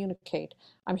learn, to communicate.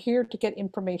 I'm here to get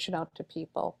information out to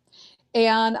people.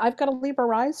 And I've got a Libra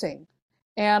rising.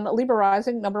 And Libra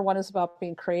rising, number one, is about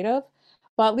being creative.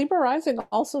 But Libra rising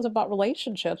also is about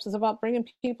relationships. It's about bringing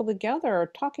people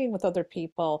together, talking with other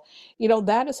people.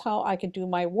 That is how I can do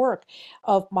my work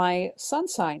of my sun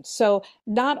sign. So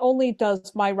not only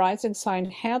does my rising sign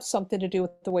have something to do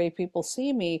with the way people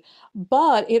see me,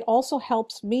 but it also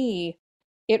helps me.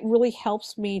 It really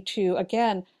helps me to,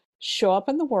 again, show up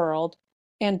in the world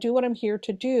and do what I'm here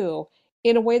to do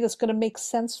in a way that's going to make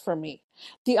sense for me.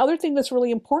 The other thing that's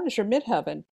really important is your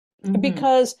midheaven, Mm-hmm.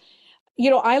 because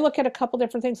I look at a couple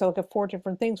different things. I look at four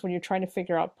different things when you're trying to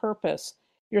figure out purpose.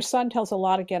 Your sun tells a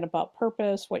lot again about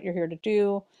purpose, what you're here to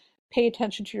do. Pay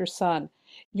attention to your sun.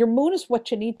 Your moon is what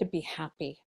you need to be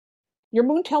happy. Your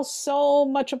moon tells so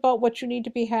much about what you need to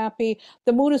be happy.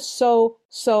 The moon is so,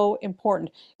 so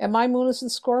important. And my moon is in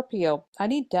Scorpio. I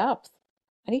need depth.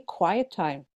 I need quiet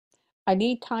time. I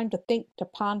need time to think, to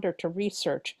ponder, to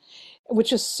research,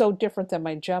 which is so different than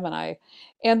my Gemini.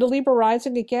 And the Libra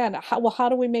rising again, how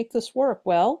do we make this work?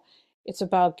 Well, it's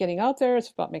about getting out there,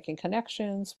 it's about making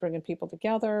connections, bringing people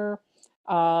together,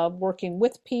 working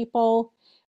with people.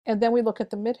 And then we look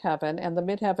at the midheaven, and the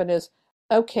midheaven is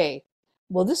okay,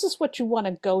 well, this is what you want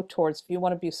to go towards if you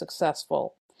want to be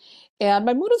successful. And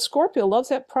my moon in Scorpio loves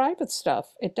that private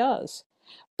stuff. It does.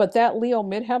 But that Leo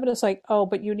midheaven is like, oh,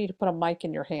 but you need to put a mic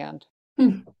in your hand.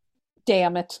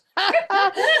 Damn it.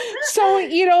 So,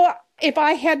 if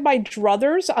I had my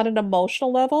druthers on an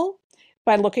emotional level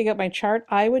by looking at my chart,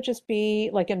 I would just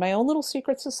be like in my own little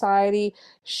secret society,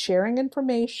 sharing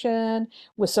information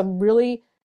with some really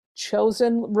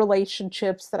chosen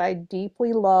relationships that I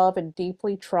deeply love and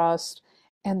deeply trust.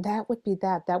 And that would be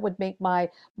that. That would make my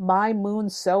moon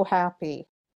so happy.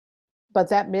 But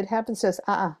that midheaven says,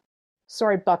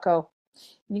 sorry, bucko.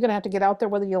 You're going to have to get out there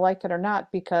whether you like it or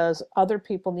not because other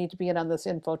people need to be in on this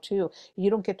info too. You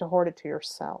don't get to hoard it to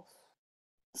yourself.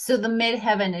 So the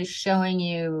midheaven is showing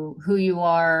you who you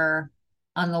are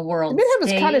on the The world midheaven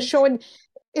is kind of stage. showing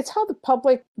it's how the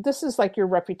public, this is like your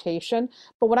reputation.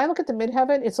 But when I look at the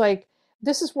midheaven, it's like,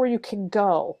 this is where you can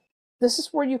go. This is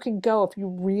where you can go if you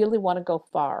really want to go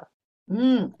far. I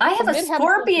The have a midheaven says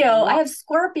Scorpio. I love. have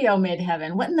Scorpio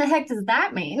midheaven. What in the heck does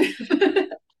that mean?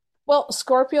 Well,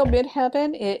 Scorpio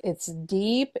midheaven, it's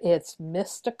deep, it's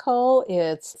mystical,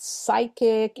 it's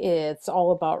psychic, it's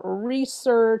all about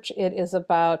research, it is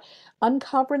about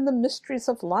uncovering the mysteries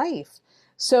of life.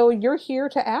 So you're here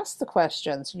to ask the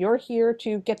questions, you're here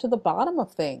to get to the bottom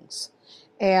of things.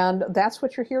 And that's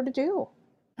what you're here to do.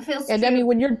 It feels And I true. mean,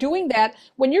 when you're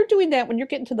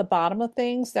getting to the bottom of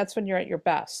things, that's when you're at your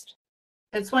best.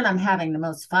 It's when I'm having the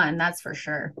most fun, that's for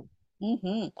sure.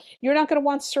 hmm You're not going to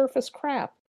want surface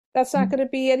crap. That's not going to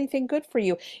be anything good for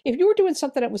you. If you were doing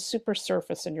something that was super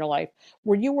surface in your life,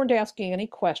 where you weren't asking any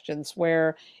questions,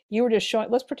 where you were just showing,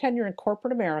 let's pretend you're in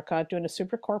corporate America doing a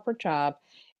super corporate job,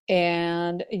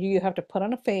 and you have to put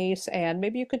on a face, and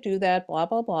maybe you could do that, blah,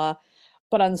 blah, blah.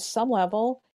 But on some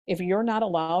level, if you're not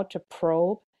allowed to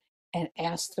probe and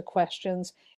ask the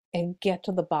questions and get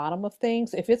to the bottom of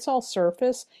things, if it's all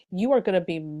surface, you are going to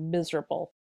be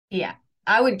miserable. Yeah.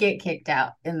 I would get kicked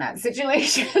out in that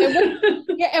situation. And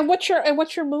what yeah, and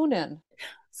what's your moon in?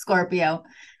 Scorpio.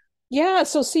 Yeah,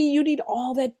 so see, you need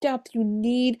all that depth. You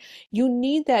need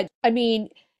that. I mean,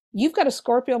 you've got a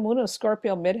Scorpio moon and a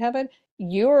Scorpio midheaven.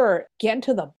 You're getting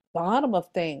to the bottom of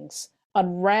things,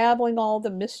 unraveling all the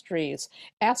mysteries,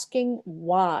 asking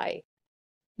why.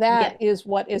 Yeah. That is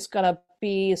what is going to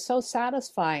be so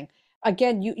satisfying.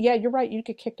 Again, yeah, you're right. You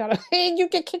get kicked out of you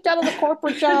get kicked out of the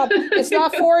corporate job. It's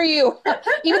not for you.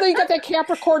 Even though you got that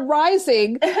Capricorn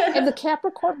rising, and the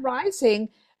Capricorn rising,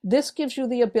 this gives you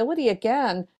the ability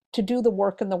again to do the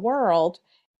work in the world.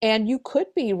 And you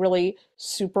could be really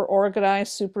super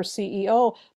organized, super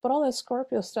CEO, but all that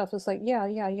Scorpio stuff is like, yeah,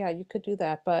 you could do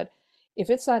that. But if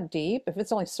it's not deep, if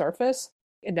it's only surface,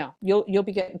 no, you'll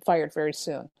be getting fired very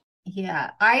soon.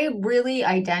 Yeah, I really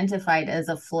identified as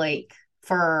a flake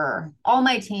for all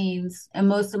my teens and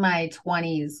most of my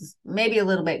 20s, maybe a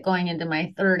little bit going into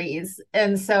my 30s.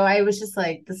 And so I was just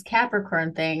like this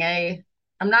Capricorn thing.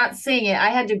 I'm not seeing it. I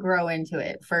had to grow into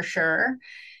it for sure.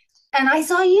 And I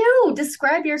saw you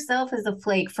describe yourself as a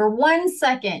flake. For 1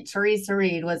 second, Theresa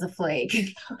Reed was a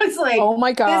flake. I was like, Oh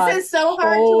my this God. is so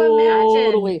hard to imagine.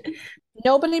 Totally.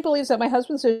 Nobody believes that. My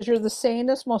husband says you're the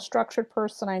sanest, most structured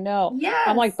person I know.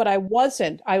 I'm like, Yes. but I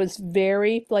wasn't. I was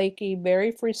very flaky,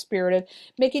 very free spirited,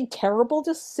 making terrible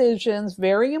decisions,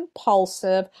 very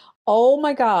impulsive. Oh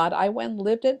my God. I went and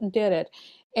lived it and did it.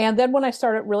 And then when I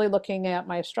started really looking at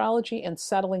my astrology and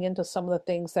settling into some of the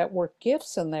things that were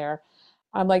gifts in there,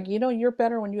 I'm like, you're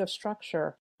better when you have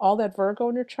structure. All that Virgo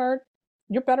in your chart,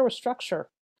 you're better with structure.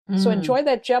 So Mm. enjoy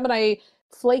that Gemini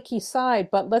flaky side,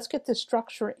 but let's get the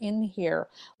structure in here.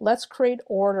 Let's create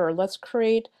order. Let's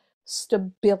create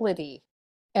stability.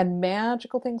 And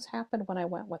magical things happened when I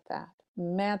went with that.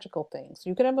 Magical things.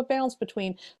 You can have a balance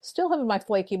between still having my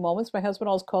flaky moments. My husband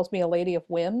always calls me a lady of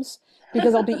whims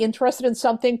because I'll be interested in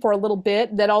something for a little bit.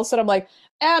 And then all of a sudden I'm like,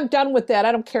 I'm done with that.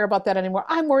 I don't care about that anymore.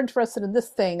 I'm more interested in this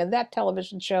thing and that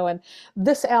television show and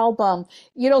this album.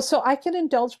 So I can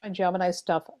indulge my Gemini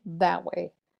stuff that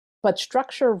way. But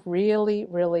structure really,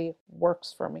 really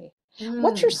works for me.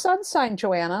 What's your Mm. sun sign,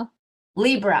 Joanna?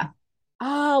 Libra.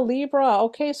 Ah, Libra.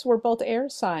 Okay, so we're both air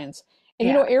signs. And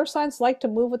Yeah. air signs like to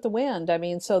move with the wind. I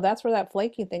mean, so that's where that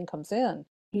flaky thing comes in.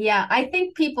 Yeah, I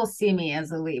think people see me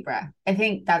as a Libra. I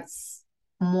think that's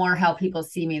more how people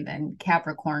see me than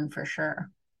Capricorn for sure.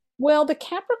 Well, the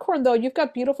Capricorn, though, you've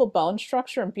got beautiful bone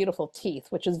structure and beautiful teeth,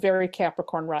 which is very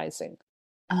Capricorn rising.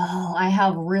 Oh, I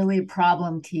have really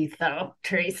problem teeth though,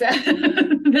 Teresa.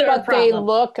 They're a But they problem.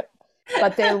 look,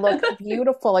 but they look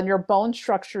beautiful, and your bone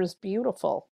structure is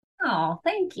beautiful. Oh,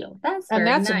 thank you. That's And very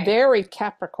that's nice. very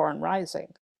Capricorn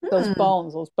rising. Those Hmm.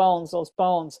 bones, those bones, those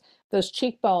bones, those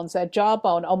cheekbones, that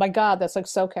jawbone. Oh my God, that's like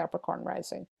so Capricorn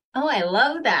rising. Oh, I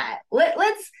love that.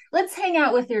 Let's hang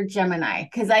out with your Gemini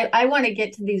because I want to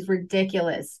get to these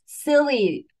ridiculous,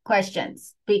 silly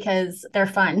questions because they're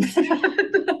fun.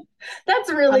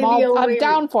 That's really the I'm only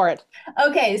down for it.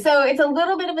 Okay, so it's a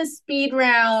little bit of a speed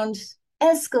round,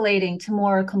 escalating to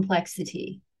more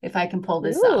complexity, if I can pull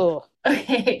this off. Ooh,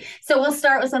 Okay, so we'll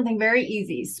start with something very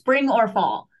easy. Spring or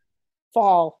fall?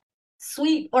 fall,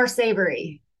 Sweet or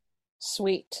savory?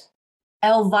 sweet.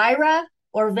 Elvira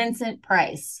or Vincent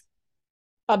Price?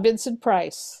 Vincent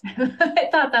Price. I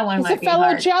thought that one He's a might be fellow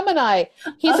hard. Gemini.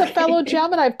 He's a fellow Okay.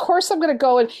 Gemini. Of course, I'm going to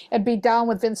go and be down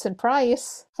with Vincent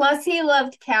Price. Plus, he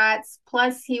loved cats.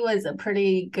 Plus, he was a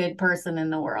pretty good person in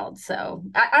the world. So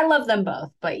I love them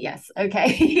both. But yes, They're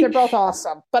okay. both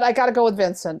awesome, but I got to go with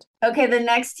Vincent. Okay, the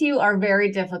next two are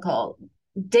very difficult.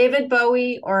 David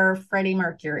Bowie or Freddie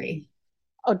Mercury?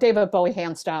 Oh, David Bowie,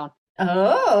 hands down.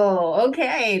 Oh,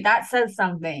 okay. That says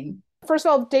something. First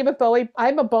of all, David Bowie,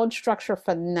 I'm a bone structure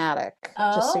fanatic,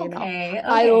 just so Oh, you know. okay.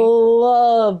 I Okay.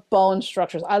 love bone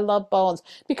structures. I love bones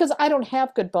because I don't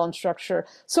have good bone structure.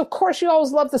 So, of course, you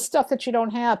always love the stuff that you don't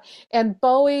have. And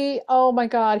Bowie, oh my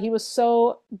God, he was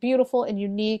so beautiful and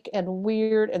unique and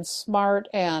weird and smart.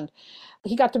 And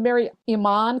he got to marry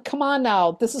Iman. Come on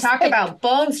now. This is Talk like, about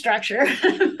bone structure.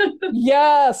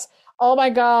 yes. Oh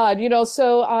my God.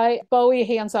 So Bowie,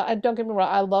 hands up. And don't get me wrong,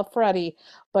 I love Freddie,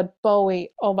 but Bowie,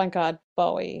 oh my God,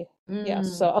 Bowie.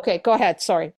 Yes. So, Mm. okay, go ahead.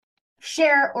 Sorry.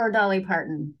 Cher or Dolly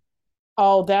Parton?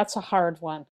 Oh, that's a hard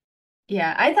one.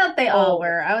 Yeah, I thought they all Oh,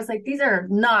 were. I was like, these are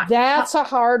not that's top. a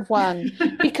hard one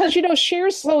because,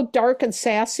 Cher's so dark and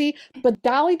sassy, but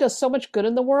Dolly does so much good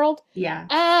in the world. Yeah,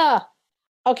 Ah,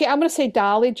 okay, I'm going to say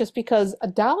Dolly just because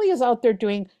Dolly is out there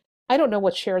doing, I don't know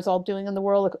what Cher's all doing in the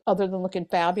world other than looking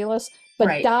fabulous, but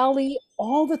right. Dolly,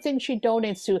 all the things she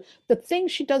donates to, the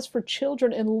things she does for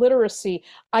children and literacy,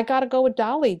 I got to go with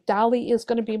Dolly. Dolly is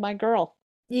going to be my girl.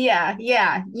 Yeah,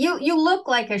 yeah. You look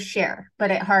like a Cher,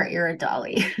 but at heart you're a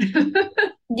Dolly.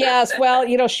 Yes, well,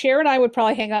 Cher and I would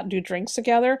probably hang out and do drinks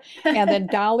together. And then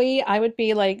Dolly, I would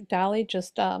be like, Dolly,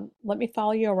 just let me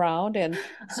follow you around and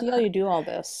see how you do all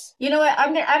this. You know what?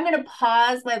 I'm gonna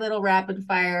pause my little rapid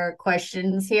fire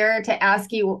questions here to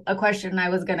ask you a question I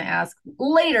was gonna ask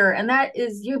later, and that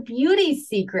is your beauty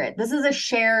secret. This is a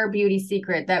share beauty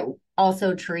secret that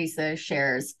also Theresa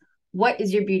shares. What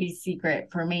is your beauty secret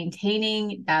for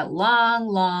maintaining that long,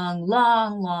 long,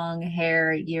 long, long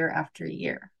hair year after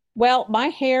year? Well, my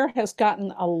hair has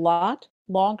gotten a lot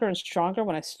longer and stronger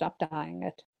when I stopped dyeing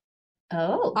it.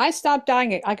 Oh, I stopped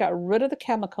dyeing it. I got rid of the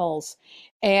chemicals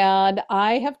and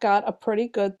I have got a pretty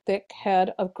good thick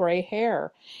head of gray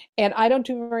hair. And I don't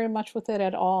do very much with it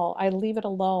at all. I leave it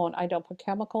alone. I don't put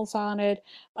chemicals on it.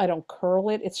 I don't curl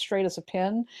it. It's straight as a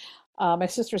pin. My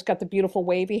sister's got the beautiful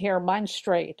wavy hair. Mine's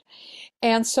straight.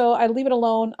 And so I leave it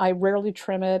alone. I rarely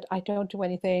trim it. I don't do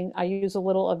anything. I use a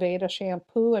little Aveda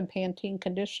shampoo and Pantene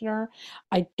conditioner.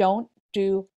 I don't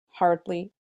do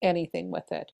hardly anything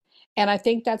with it. And I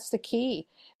think that's the key.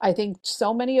 I think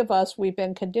so many of us, we've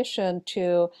been conditioned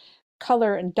to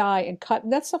color and dye and cut.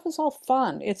 And that stuff is all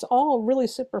fun. It's all really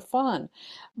super fun.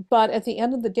 But at the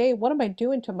end of the day, what am I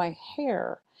doing to my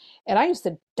hair? And I used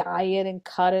to dye it and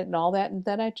cut it and all that. And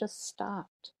then I just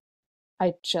stopped.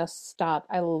 I just stopped.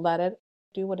 I let it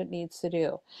do what it needs to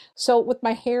do. So with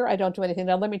my hair, I don't do anything.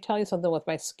 Now, let me tell you something with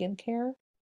my skincare.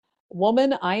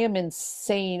 Woman, I am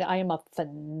insane. I am a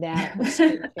fanatic with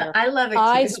skincare. I love it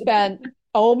I too. spend,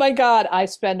 oh my God, I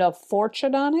spend a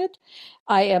fortune on it.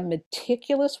 I am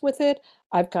meticulous with it.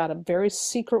 I've got a very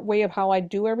secret way of how I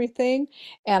do everything.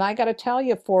 And I got to tell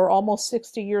you, for almost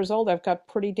 60 years old, I've got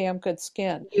pretty damn good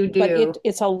skin. You But do.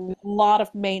 it's a lot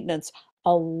of maintenance,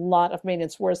 a lot of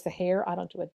maintenance. Whereas the hair, I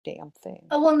don't do a damn thing.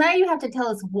 Oh, well, now you have to tell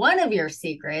us one of your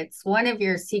secrets, one of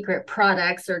your secret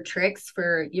products or tricks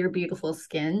for your beautiful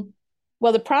skin.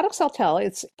 Well, the products I'll tell,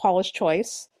 it's Paula's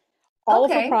Choice. All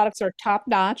of her Okay. products are top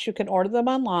notch. You can order them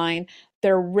online.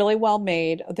 They're really well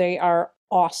made. They are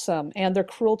awesome and they're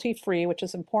cruelty free, which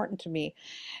is important to me.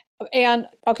 And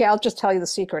okay, I'll just tell you the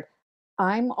secret.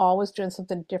 I'm always doing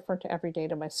something different every day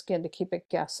to my skin to keep it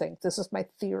guessing. This is my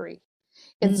theory.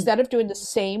 Mm. Instead of doing the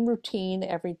same routine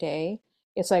every day,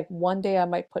 it's like one day I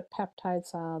might put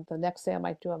peptides on, the next day I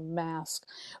might do a mask.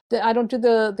 I don't do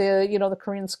the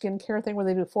Korean skincare thing where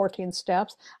they do 14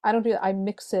 steps. I don't do that. I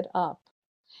mix it up.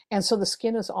 And so the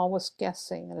skin is always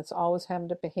guessing and it's always having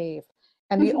to behave.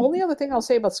 And the only other thing I'll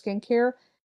say about skincare,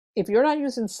 if you're not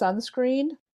using sunscreen,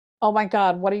 oh my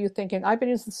God, what are you thinking? I've been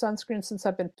using sunscreen since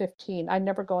I've been 15. I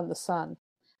never go in the sun.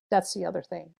 That's the other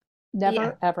thing. Yeah,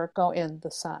 Never, ever go in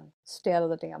the sun. Stay out of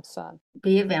the damn sun.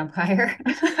 be a vampire.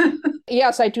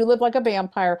 Yes, I do live like a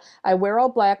vampire. I wear all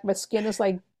black. My skin is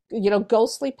like,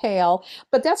 ghostly pale.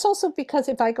 But that's also because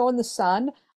if I go in the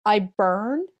sun, I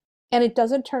burn and it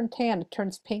doesn't turn tan. It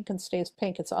turns pink and stays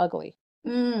pink. It's ugly.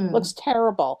 Mm. Looks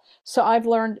terrible. So I've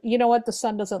learned, you know what? The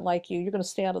sun doesn't like you. You're going to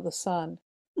stay out of the sun.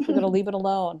 You're going to leave it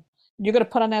alone. You're going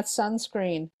to put on that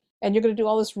sunscreen and you're going to do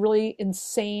all this really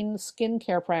insane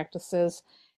skincare practices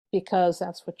because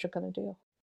that's what you're going to do.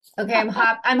 Okay, I'm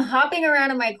hopping around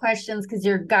in my questions because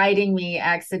you're guiding me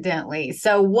accidentally.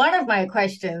 So one of my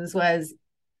questions was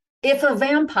if a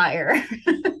vampire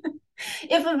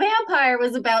if a vampire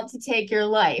was about to take your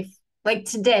life, like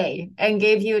today, and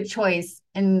gave you a choice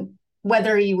in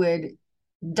whether you would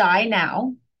die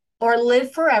now or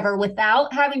live forever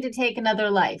without having to take another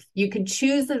life, you could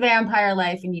choose the vampire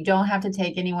life and you don't have to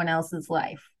take anyone else's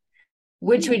life.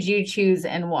 Which would you choose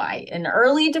and why? An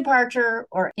early departure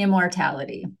or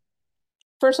immortality?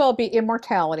 First of all, it'd be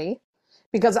immortality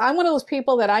because I'm one of those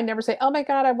people that I never say, "Oh my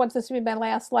God, I want this to be my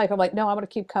last life." I'm like, no, I'm going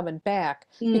to keep coming back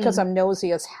because Mm, I'm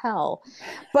nosy as hell.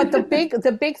 But the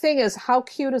big thing is how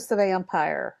cute is the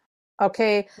vampire?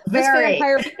 Okay, this very.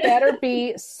 vampire better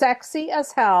be sexy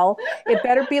as hell. It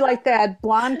better be like that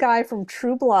blonde guy from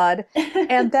True Blood,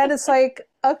 and then it's like,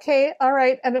 okay, all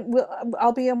right, and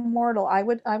I'll be immortal. I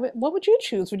would. What would you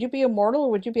choose? Would you be immortal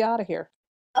or would you be out of here?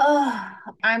 Oh,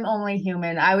 I'm only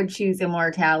human. I would choose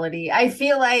immortality. I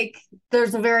feel like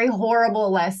there's a very horrible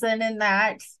lesson in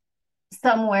that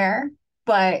somewhere,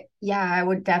 but yeah, I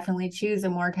would definitely choose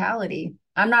immortality.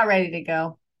 I'm not ready to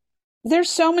go. There's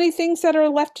so many things that are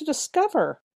left to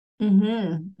discover.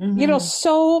 Mm-hmm. Mm-hmm.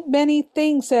 So many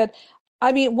things that,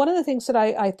 I mean, one of the things that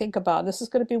I think about, this is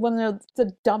going to be one of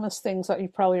the dumbest things that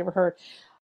you've probably ever heard.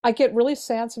 I get really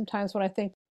sad sometimes when I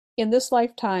think in this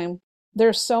lifetime,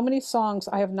 there's so many songs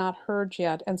I have not heard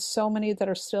yet, and so many that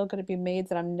are still going to be made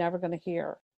that I'm never going to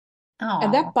hear.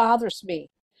 And that Oh. bothers me.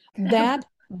 That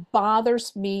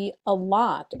bothers me a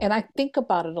lot. And I think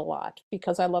about it a lot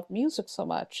because I love music so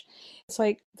much. It's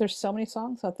like there's so many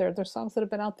songs out there. There's songs that have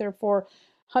been out there for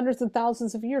hundreds and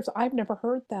thousands of years. I've never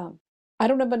heard them. I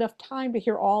don't have enough time to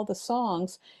hear all the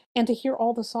songs and to hear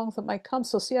all the songs that might come.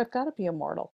 So, see, I've got to be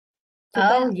immortal for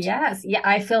Oh, that. yes. Yeah,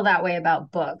 I feel that way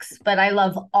about books, but I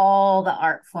love all the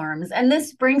art forms. And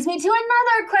this brings me to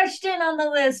another question on the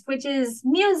list, which is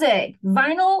music,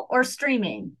 vinyl or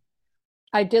streaming?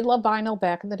 I did love vinyl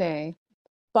back in the day,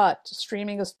 but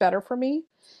streaming is better for me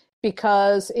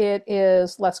because it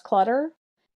is less clutter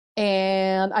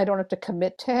and I don't have to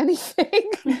commit to anything.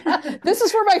 This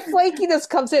is where my flakiness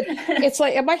comes in. It's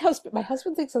like, and my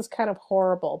husband thinks it's kind of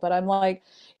horrible, but I'm like,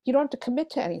 you don't have to commit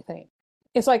to anything.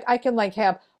 It's like I can like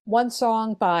have one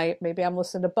song by maybe I'm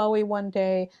listening to Bowie one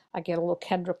day. I get a little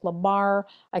Kendrick Lamar.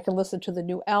 I can listen to the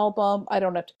new album. I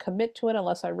don't have to commit to it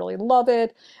unless I really love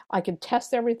it. I can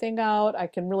test everything out. I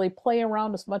can really play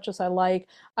around as much as I like.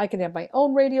 I can have my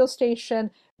own radio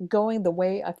station going the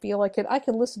way I feel like it. I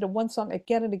can listen to one song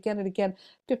again and again and again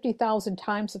 50,000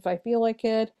 times if I feel like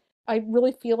it. I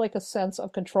really feel like a sense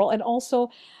of control. And also,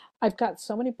 I've got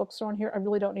so many books around here. I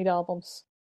really don't need albums.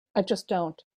 I just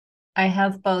don't. I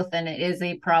have both, and it is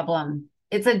a problem.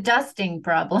 It's a dusting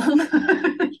problem.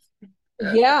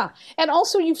 Yeah. And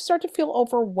also, you start to feel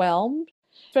overwhelmed,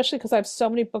 especially because I have so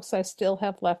many books I still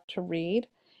have left to read.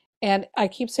 And I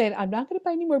keep saying, I'm not going to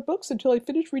buy any more books until I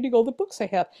finish reading all the books I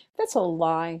have. That's a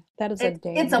lie. That is a It's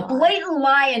damn a lie. blatant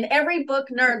lie, and every book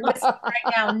nerd listening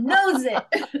right now knows it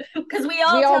because we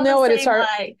all We all tell the know it. It's same our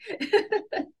lie.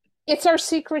 it's our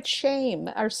secret shame.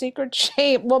 Our secret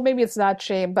shame. Well, maybe it's not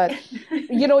shame, but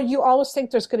you always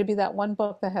think there's going to be that one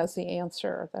book that has the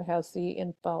answer, that has the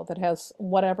info, that has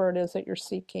whatever it is that you're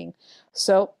seeking.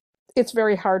 So it's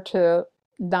very hard to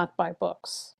not buy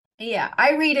books. Yeah,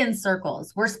 I read in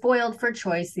circles. We're spoiled for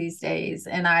choice these days,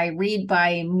 and I read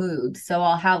by mood. So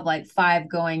I'll have like five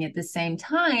going at the same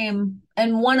time,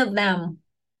 and one of them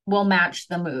will match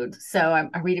the mood. So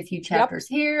I read a few Yep. chapters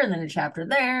here, and then a chapter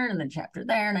there, and then a chapter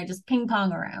there, and I just ping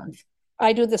pong around.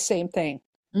 I do the same thing.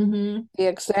 Hmm. The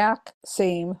exact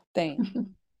same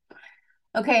thing.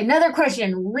 Okay, another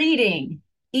question. Reading,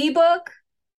 ebook,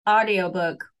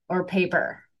 audiobook, or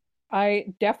paper?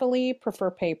 I definitely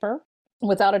prefer paper.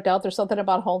 Without a doubt, there's something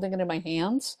about holding it in my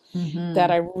hands that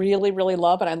Hmm. I really, really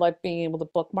love, and I like being able to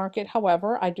bookmark it.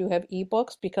 However, I do have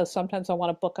ebooks because sometimes I want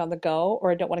a book on the go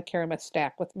or I don't want to carry my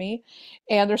stack with me.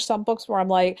 And there's some books where I'm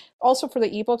like, also for the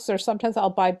ebooks, there's sometimes I'll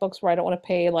buy books where I don't want to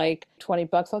pay like 20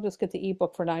 bucks. I'll just get the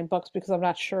ebook for $9 because I'm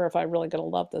not sure if I'm really going to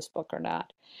love this book or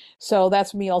not. So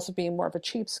that's me also being more of a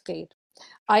cheapskate.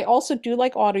 I also do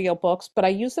like audiobooks, but I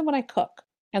use them when I cook.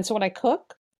 And so when I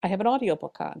cook, I have an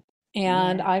audiobook on.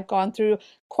 And Yeah. I've gone through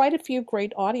quite a few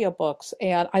great audiobooks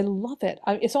and I love it.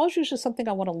 It's always usually something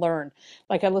I want to learn.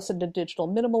 Like I listened to Digital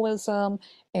Minimalism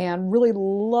and really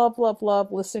love, love,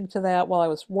 love listening to that while I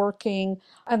was working.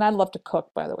 And I love to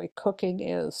cook, by the way. Cooking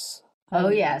is, Oh,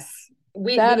 um, yes.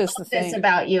 We that is love the this thing.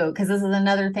 about you because this is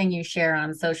another thing you share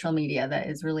on social media that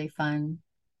is really fun.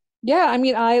 Yeah, I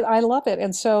mean, I love it.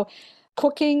 And so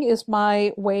cooking is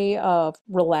my way of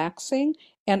relaxing,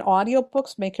 and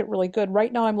audiobooks make it really good.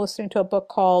 Right now, I'm listening to a book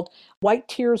called White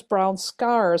Tears, Brown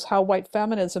Scars: How White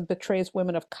Feminism Betrays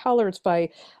Women of Colors by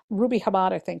Ruby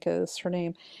Hamad, I think is her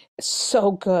name. It's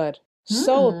so good,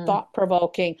 so Hmm.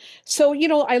 thought-provoking. So,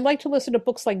 I like to listen to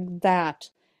books like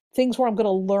that, things where I'm going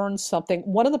to learn something.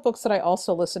 One of the books that I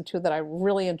also listened to that I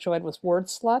really enjoyed was Word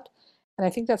Slut. And I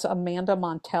think that's Amanda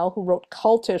Montell, who wrote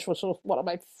Cultish, which was one of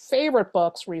my favorite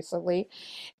books recently.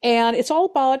 And it's all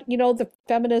about, the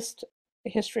feminist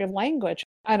history of language.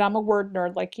 And I'm a word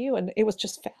nerd like you, and it was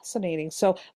just fascinating.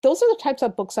 So those are the types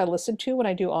of books I listen to when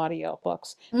I do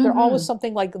audiobooks. They're always Hmm.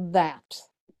 something like that.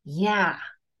 Yeah.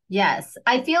 Yes.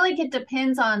 I feel like it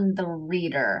depends on the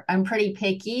reader. I'm pretty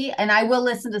picky and I will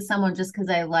listen to someone just because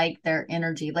I like their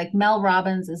energy. Like Mel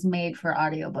Robbins is made for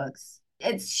audiobooks.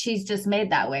 She's just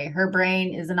made that way. Her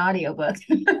brain is an audiobook.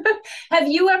 Have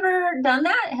you ever done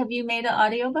that? Have you made an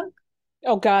audiobook?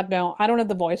 Oh God, no, I don't have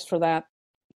the voice for that.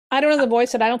 I don't have the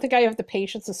voice, and I don't think I have the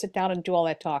patience to sit down and do all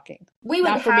that talking. We would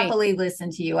Not for me. happily listen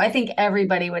to you. I think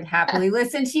everybody would happily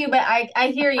listen to you, but I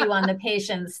hear you on the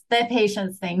patience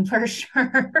thing for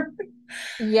sure.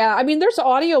 Yeah, I mean, there's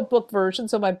audiobook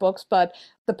versions of my books, but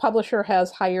the publisher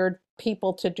has hired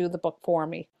people to do the book for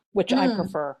me, which I Mm.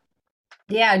 prefer.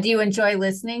 Yeah. Do you enjoy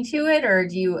listening to it or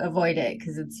do you avoid it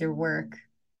because it's your work?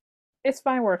 It's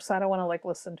my work, so I don't want to like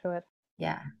listen to it.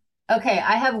 Yeah. Okay.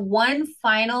 I have one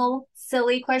final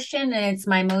silly question, and it's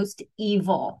my most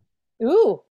evil.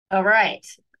 Ooh, All right.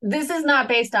 This is not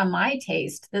based on my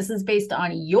taste. This is based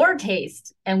on your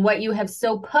taste and what you have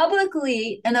so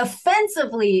publicly and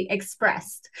offensively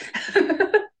expressed.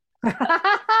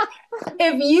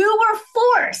 If you were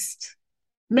forced,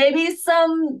 maybe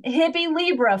some hippie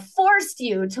Libra forced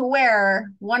you to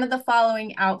wear one of the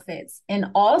following outfits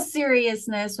in all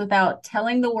seriousness without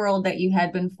telling the world that you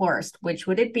had been forced, which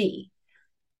would it be?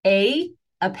 A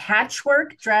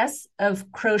patchwork dress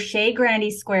of crochet granny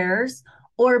squares,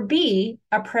 or B,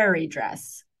 a prairie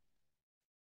dress?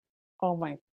 Oh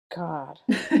my God.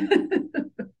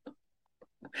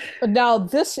 Now,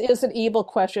 this is an evil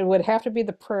question. It would have to be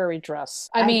the prairie dress.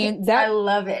 I mean, I that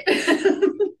love it.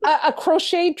 a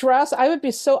crochet dress, I'd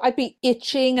be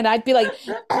itching and I'd be like,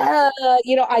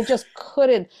 I just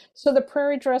couldn't. So the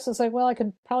prairie dress is like, well, I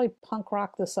could probably punk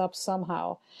rock this up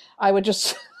somehow. I would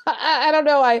just, I don't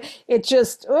know. It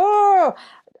just, I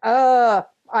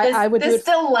would do This it.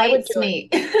 still I would lights do it. me.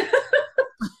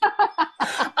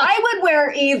 I would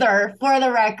wear either for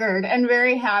the record and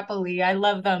very happily. I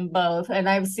love them both. And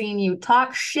I've seen you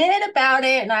talk shit about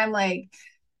it. And I'm like,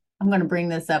 I'm going to bring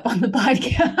this up on the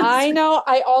podcast. I know.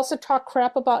 I also talk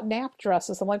crap about nap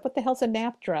dresses. I'm like, what the hell's a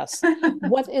nap dress?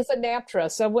 What is a nap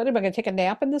dress? So what am I going to take a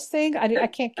nap in this thing? I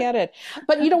can't get it.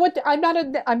 But you know what? I'm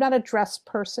not a dress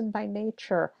person by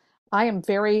nature. I am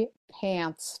very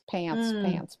pants, pants, Mm.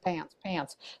 pants, pants,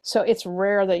 pants. So it's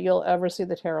rare that you'll ever see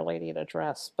the tarot lady in a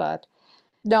dress. But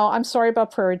no, I'm sorry about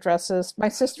prairie dresses. My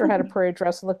sister had a prairie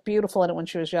dress and looked beautiful in it when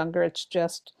she was younger.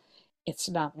 It's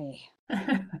not me.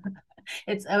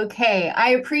 It's okay. I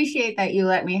appreciate that you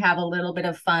let me have a little bit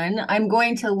of fun. I'm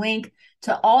going to link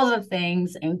to all the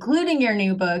things, including your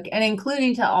new book and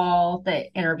including to all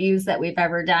the interviews that we've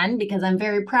ever done, because I'm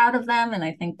very proud of them and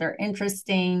I think they're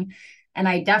interesting. And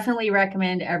I definitely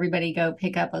recommend everybody go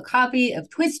pick up a copy of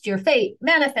Twist Your Fate,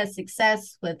 Manifest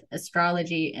Success with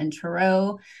Astrology and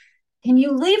Tarot. Can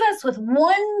you leave us with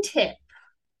one tip?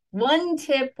 One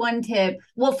tip, one tip.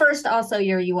 Well, first, also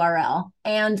your URL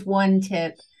and one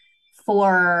tip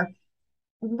for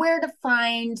where to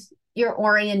find your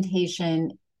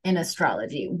orientation in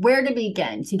astrology, where to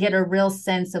begin to get a real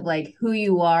sense of like who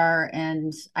you are.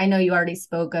 And I know you already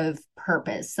spoke of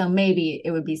purpose, so maybe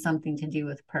it would be something to do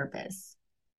with purpose.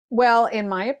 Well, in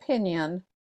my opinion,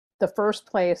 the first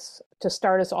place to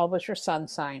start is always your sun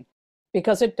sign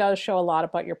because it does show a lot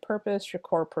about your purpose, your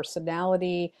core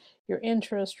personality, your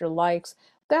interests, your likes.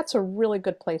 That's a really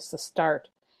good place to start.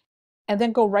 And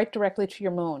then go right directly to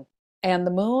your moon. And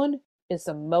the moon is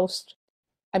the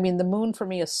moon for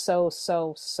me is so,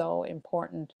 so, so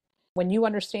important. When you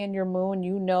understand your moon,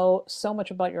 you know so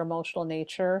much about your emotional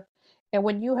nature. And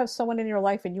when you have someone in your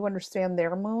life and you understand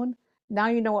their moon, now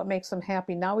you know what makes them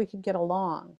happy. Now we can get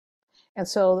along. And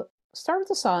so start with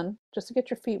the sun just to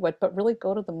get your feet wet, but really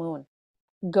go to the moon.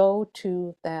 Go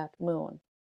to that moon.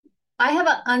 I have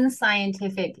an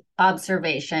unscientific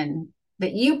observation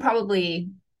that you probably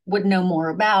would know more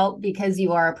about because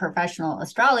you are a professional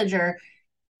astrologer.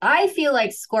 I feel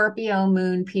like Scorpio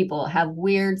moon people have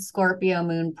weird Scorpio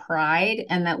moon pride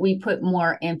and that we put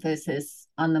more emphasis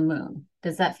on the moon.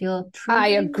 Does that feel true I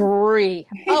to you? agree.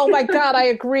 Oh my God, I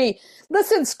agree.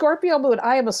 Listen, Scorpio moon,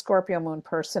 I am a Scorpio moon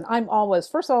person.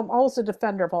 First of all, I'm always a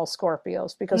defender of all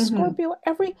Scorpios because Mm-hmm.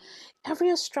 every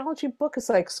astrology book is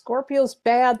like Scorpio's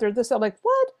bad. They're this. I'm like,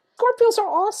 what? Scorpios are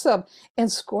awesome.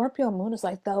 And Scorpio moon is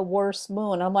like the worst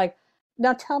moon. I'm like,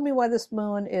 now tell me why this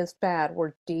moon is bad.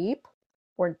 We're deep.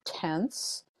 We're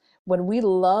intense. When we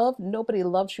love, nobody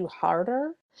loves you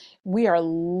harder. We are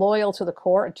loyal to the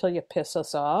core until you piss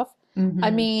us off. I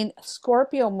Mm-hmm. mean,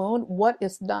 Scorpio moon, what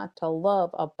is not to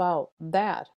love about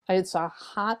that? It's a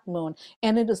hot moon,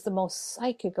 and it is the most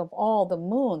psychic of all the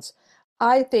moons.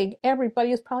 I think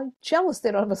everybody is probably jealous they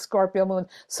don't have a Scorpio moon.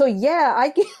 So yeah,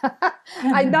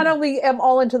 I not only am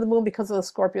all into the moon because of the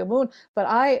Scorpio moon, but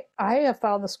I have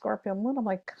found the Scorpio moon. I'm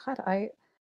like, God, I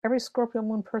every Scorpio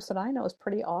moon person I know is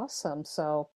pretty awesome.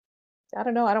 So I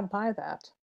don't know, I don't buy that.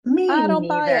 Me I don't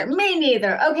buy neither. it. Me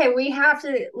neither. Okay, we have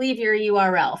to leave your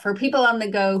URL for people on the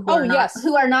go Oh yes.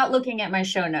 who are not looking at my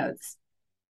show notes.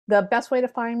 The best way to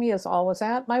find me is always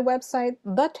at my website,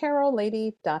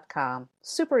 thetarotlady.com.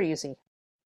 Super easy.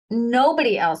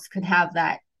 Nobody else could have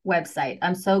that website.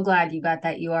 I'm so glad you got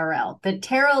that URL.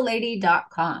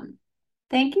 Thetarotlady.com.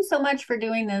 Thank you so much for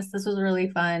doing this. This was really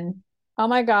fun. Oh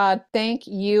my God, thank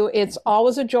you. It's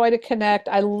always a joy to connect.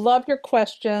 I love your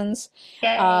questions.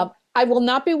 Yay. I will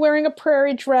not be wearing a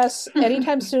prairie dress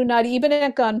anytime soon, not even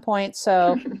at gunpoint.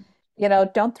 So,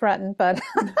 don't threaten, but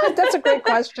that's a great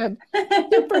question.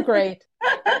 Super great.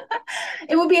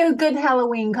 It would be a good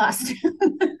Halloween costume.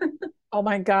 Oh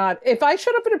my God. If I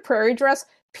showed up in a prairie dress,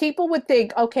 people would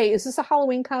think, okay, is this a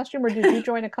Halloween costume or did you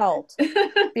join a cult?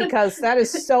 Because that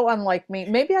is so unlike me.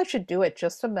 Maybe I should do it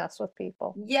just to mess with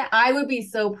people. Yeah, I would be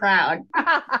so proud.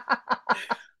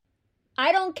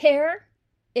 I don't care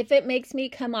if it makes me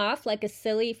come off like a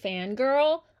silly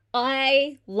fangirl.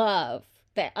 I love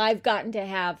that I've gotten to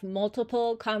have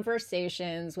multiple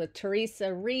conversations with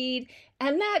Theresa Reed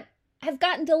and that I've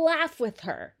gotten to laugh with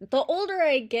her. The older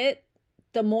I get,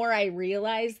 the more I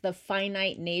realize the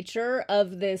finite nature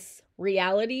of this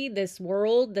reality, this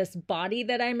world, this body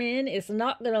that I'm in is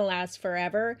not going to last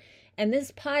forever. And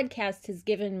this podcast has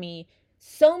given me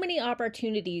so many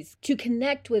opportunities to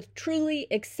connect with truly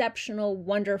exceptional,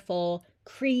 wonderful,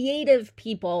 creative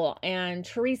people. And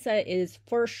Theresa is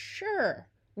for sure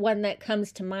one that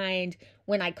comes to mind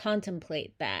when I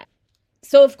contemplate that.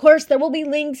 So, of course, there will be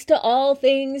links to all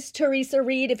things Theresa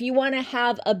Reed. If you want to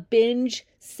have a binge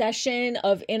session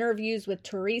of interviews with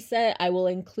Theresa, I will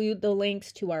include the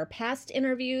links to our past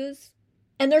interviews.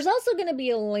 And there's also going to be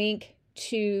a link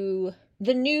to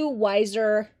the new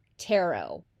Wiser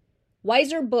Tarot.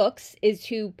 Wiser Books is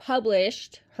who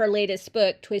published her latest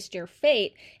book, Twist Your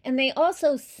Fate, and they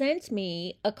also sent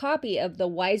me a copy of the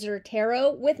Wiser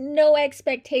Tarot with no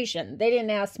expectation. They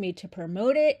didn't ask me to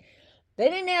promote it. They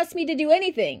didn't ask me to do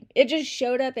anything. It just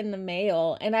showed up in the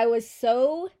mail, and I was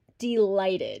so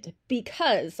delighted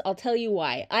because I'll tell you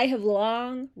why. I have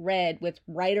long read with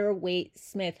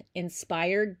Rider-Waite-Smith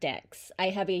inspired decks. I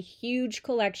have a huge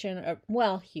collection of,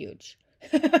 well, huge.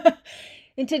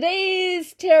 In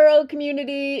today's tarot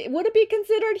community, would it be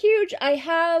considered huge? I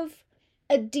have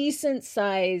a decent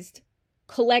sized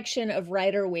collection of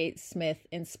Rider-Waite-Smith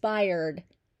inspired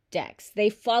decks. They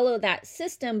follow that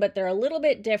system, but they're a little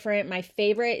bit different. My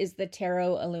favorite is the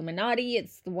Tarot Illuminati.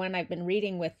 It's the one I've been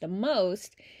reading with the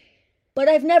most. But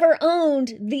I've never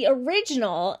owned the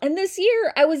original, and this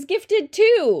year I was gifted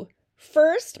two.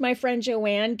 First, my friend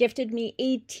Joanne gifted me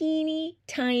a teeny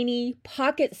tiny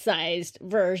pocket-sized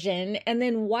version, and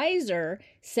then Wiser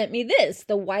sent me this,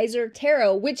 the Wiser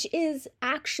Tarot, which is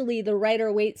actually the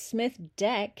Rider-Waite-Smith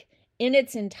deck in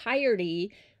its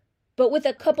entirety, but with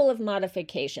a couple of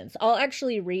modifications. I'll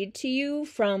actually read to you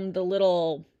from the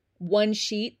little one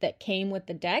sheet that came with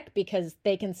the deck because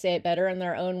they can say it better in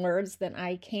their own words than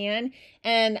I can.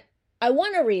 And I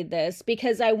want to read this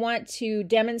because I want to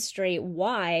demonstrate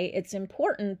why it's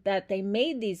important that they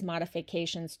made these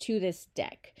modifications to this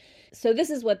deck. So this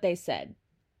is what they said.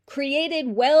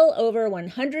 Created well over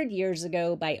 100 years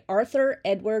ago by Arthur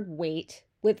Edward Waite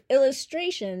with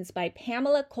illustrations by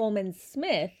Pamela Coleman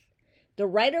Smith, the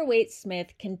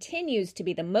Rider-Waite-Smith continues to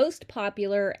be the most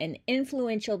popular and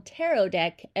influential tarot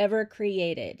deck ever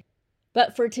created.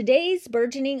 But for today's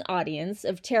burgeoning audience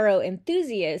of tarot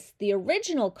enthusiasts, the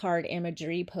original card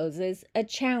imagery poses a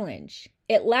challenge.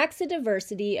 It lacks a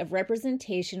diversity of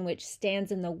representation which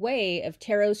stands in the way of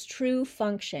tarot's true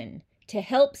function, to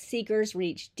help seekers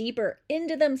reach deeper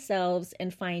into themselves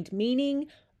and find meaning,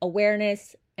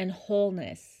 awareness, and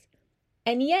wholeness.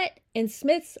 And yet, in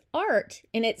Smith's art,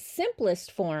 in its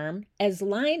simplest form, as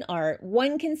line art,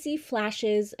 one can see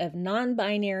flashes of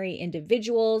non-binary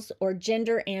individuals or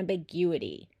gender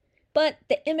ambiguity. But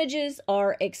the images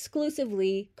are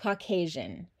exclusively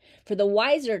Caucasian. For the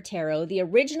Wiser Tarot, the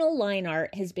original line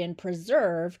art has been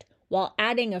preserved while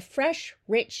adding a fresh,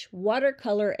 rich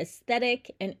watercolor aesthetic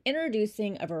and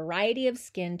introducing a variety of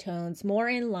skin tones more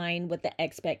in line with the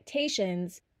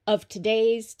expectations of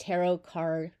today's tarot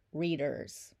card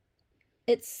readers.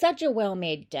 It's such a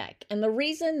well-made deck, and the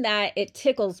reason that it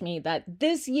tickles me that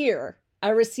this year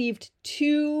I received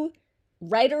two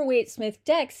Rider-Waite-Smith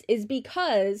decks is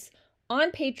because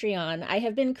on Patreon I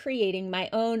have been creating my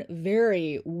own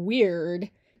very weird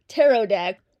tarot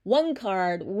deck, one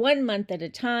card, 1 month at a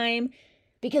time,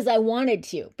 because I wanted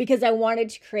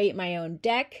to create my own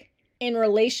deck in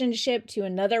relationship to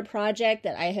another project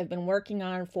that I have been working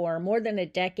on for more than a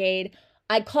decade.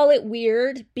 I call it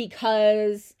weird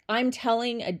because I'm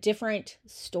telling a different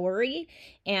story,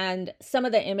 and some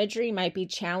of the imagery might be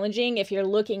challenging if you're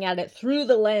looking at it through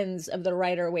the lens of the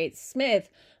Rider-Waite-Smith,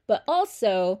 but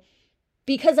also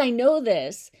because I know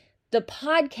this, the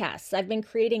podcasts, I've been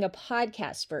creating a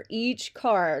podcast for each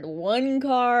card, 1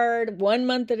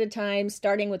 month at a time,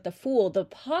 starting with the Fool. The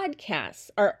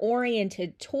podcasts are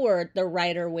oriented toward the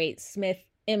Rider-Waite-Smith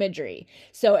imagery.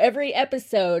 So every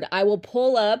episode, I will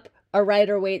pull up a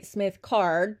Rider-Waite-Smith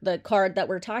card, the card that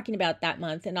we're talking about that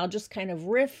month, and I'll just kind of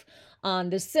riff on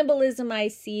the symbolism I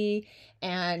see,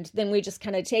 and then we just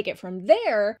kind of take it from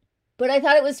there. But I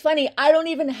thought it was funny, I don't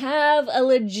even have a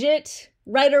legit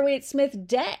Rider-Waite-Smith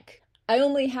deck. I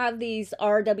only have these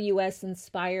RWS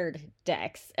inspired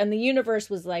decks, and the universe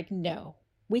was like, no,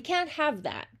 We can't have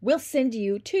that. We'll send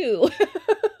you two.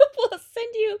 We'll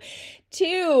send you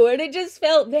two. And it just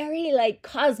felt very like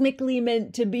cosmically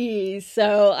meant to be.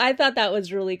 So I thought that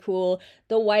was really cool.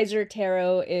 The Wiser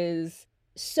Tarot is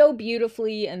so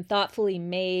beautifully and thoughtfully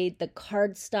made. The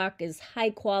cardstock is high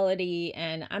quality,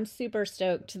 and I'm super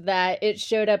stoked that it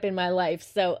showed up in my life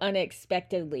so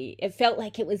unexpectedly. It felt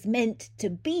like it was meant to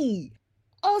be.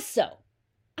 Also,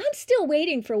 I'm still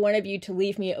waiting for one of you to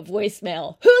leave me a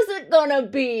voicemail. Who's it gonna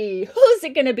be? Who's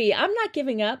it gonna be? I'm not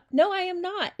giving up. No, I am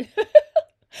not.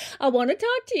 I want to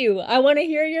talk to you. I want to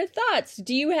hear your thoughts.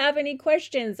 Do you have any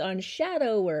questions on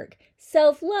shadow work,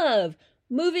 self-love,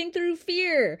 moving through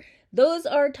fear? Those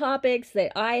are topics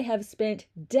that I have spent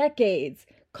decades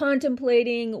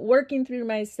contemplating, working through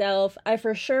myself. I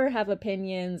for sure have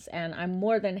opinions, and I'm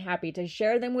more than happy to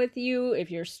share them with you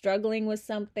if you're struggling with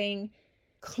something.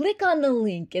 Click on the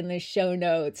link in the show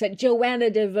notes at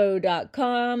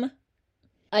joannadevoe.com.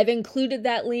 I've included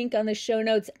that link on the show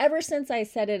notes ever since I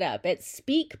set it up at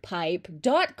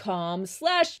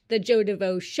speakpipe.com/The Joe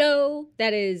DeVoe Show.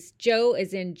 That is Joe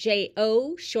as in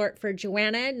J-O, short for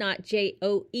Joanna, not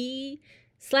J-O-E,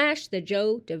 /The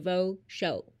Joe DeVoe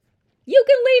Show. You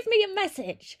can leave me a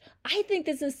message. I think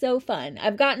this is so fun.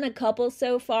 I've gotten a couple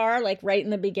so far, like right in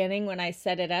the beginning when I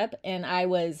set it up, and I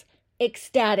was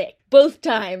ecstatic both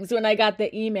times when I got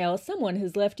the email. Someone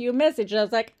has left you a message. And I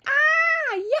was like,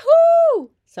 yahoo!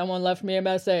 Someone left me a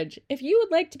message. If you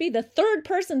would like to be the third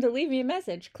person to leave me a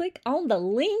message, click on the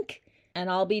link and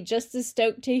I'll be just as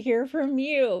stoked to hear from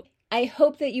you. I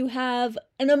hope that you have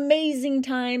an amazing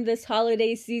time this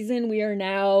holiday season. We are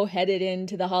now headed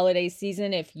into the holiday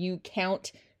season. If you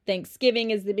count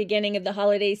Thanksgiving as the beginning of the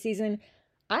holiday season,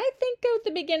 I think of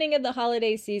the beginning of the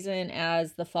holiday season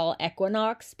as the fall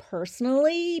equinox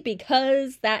personally,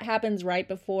 because that happens right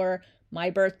before my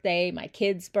birthday, my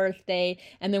kid's birthday,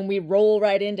 and then we roll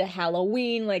right into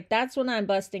Halloween. Like, that's when I'm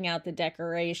busting out the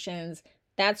decorations.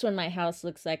 That's when my house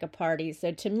looks like a party.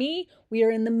 So to me, we are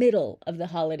in the middle of the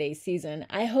holiday season.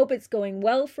 I hope it's going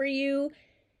well for you.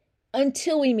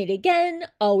 Until we meet again,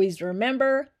 always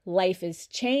remember, life is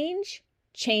change.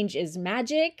 Change is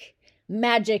magic.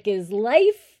 Magic is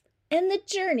life. And the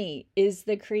journey is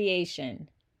the creation.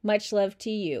 Much love to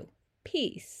you.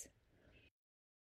 Peace.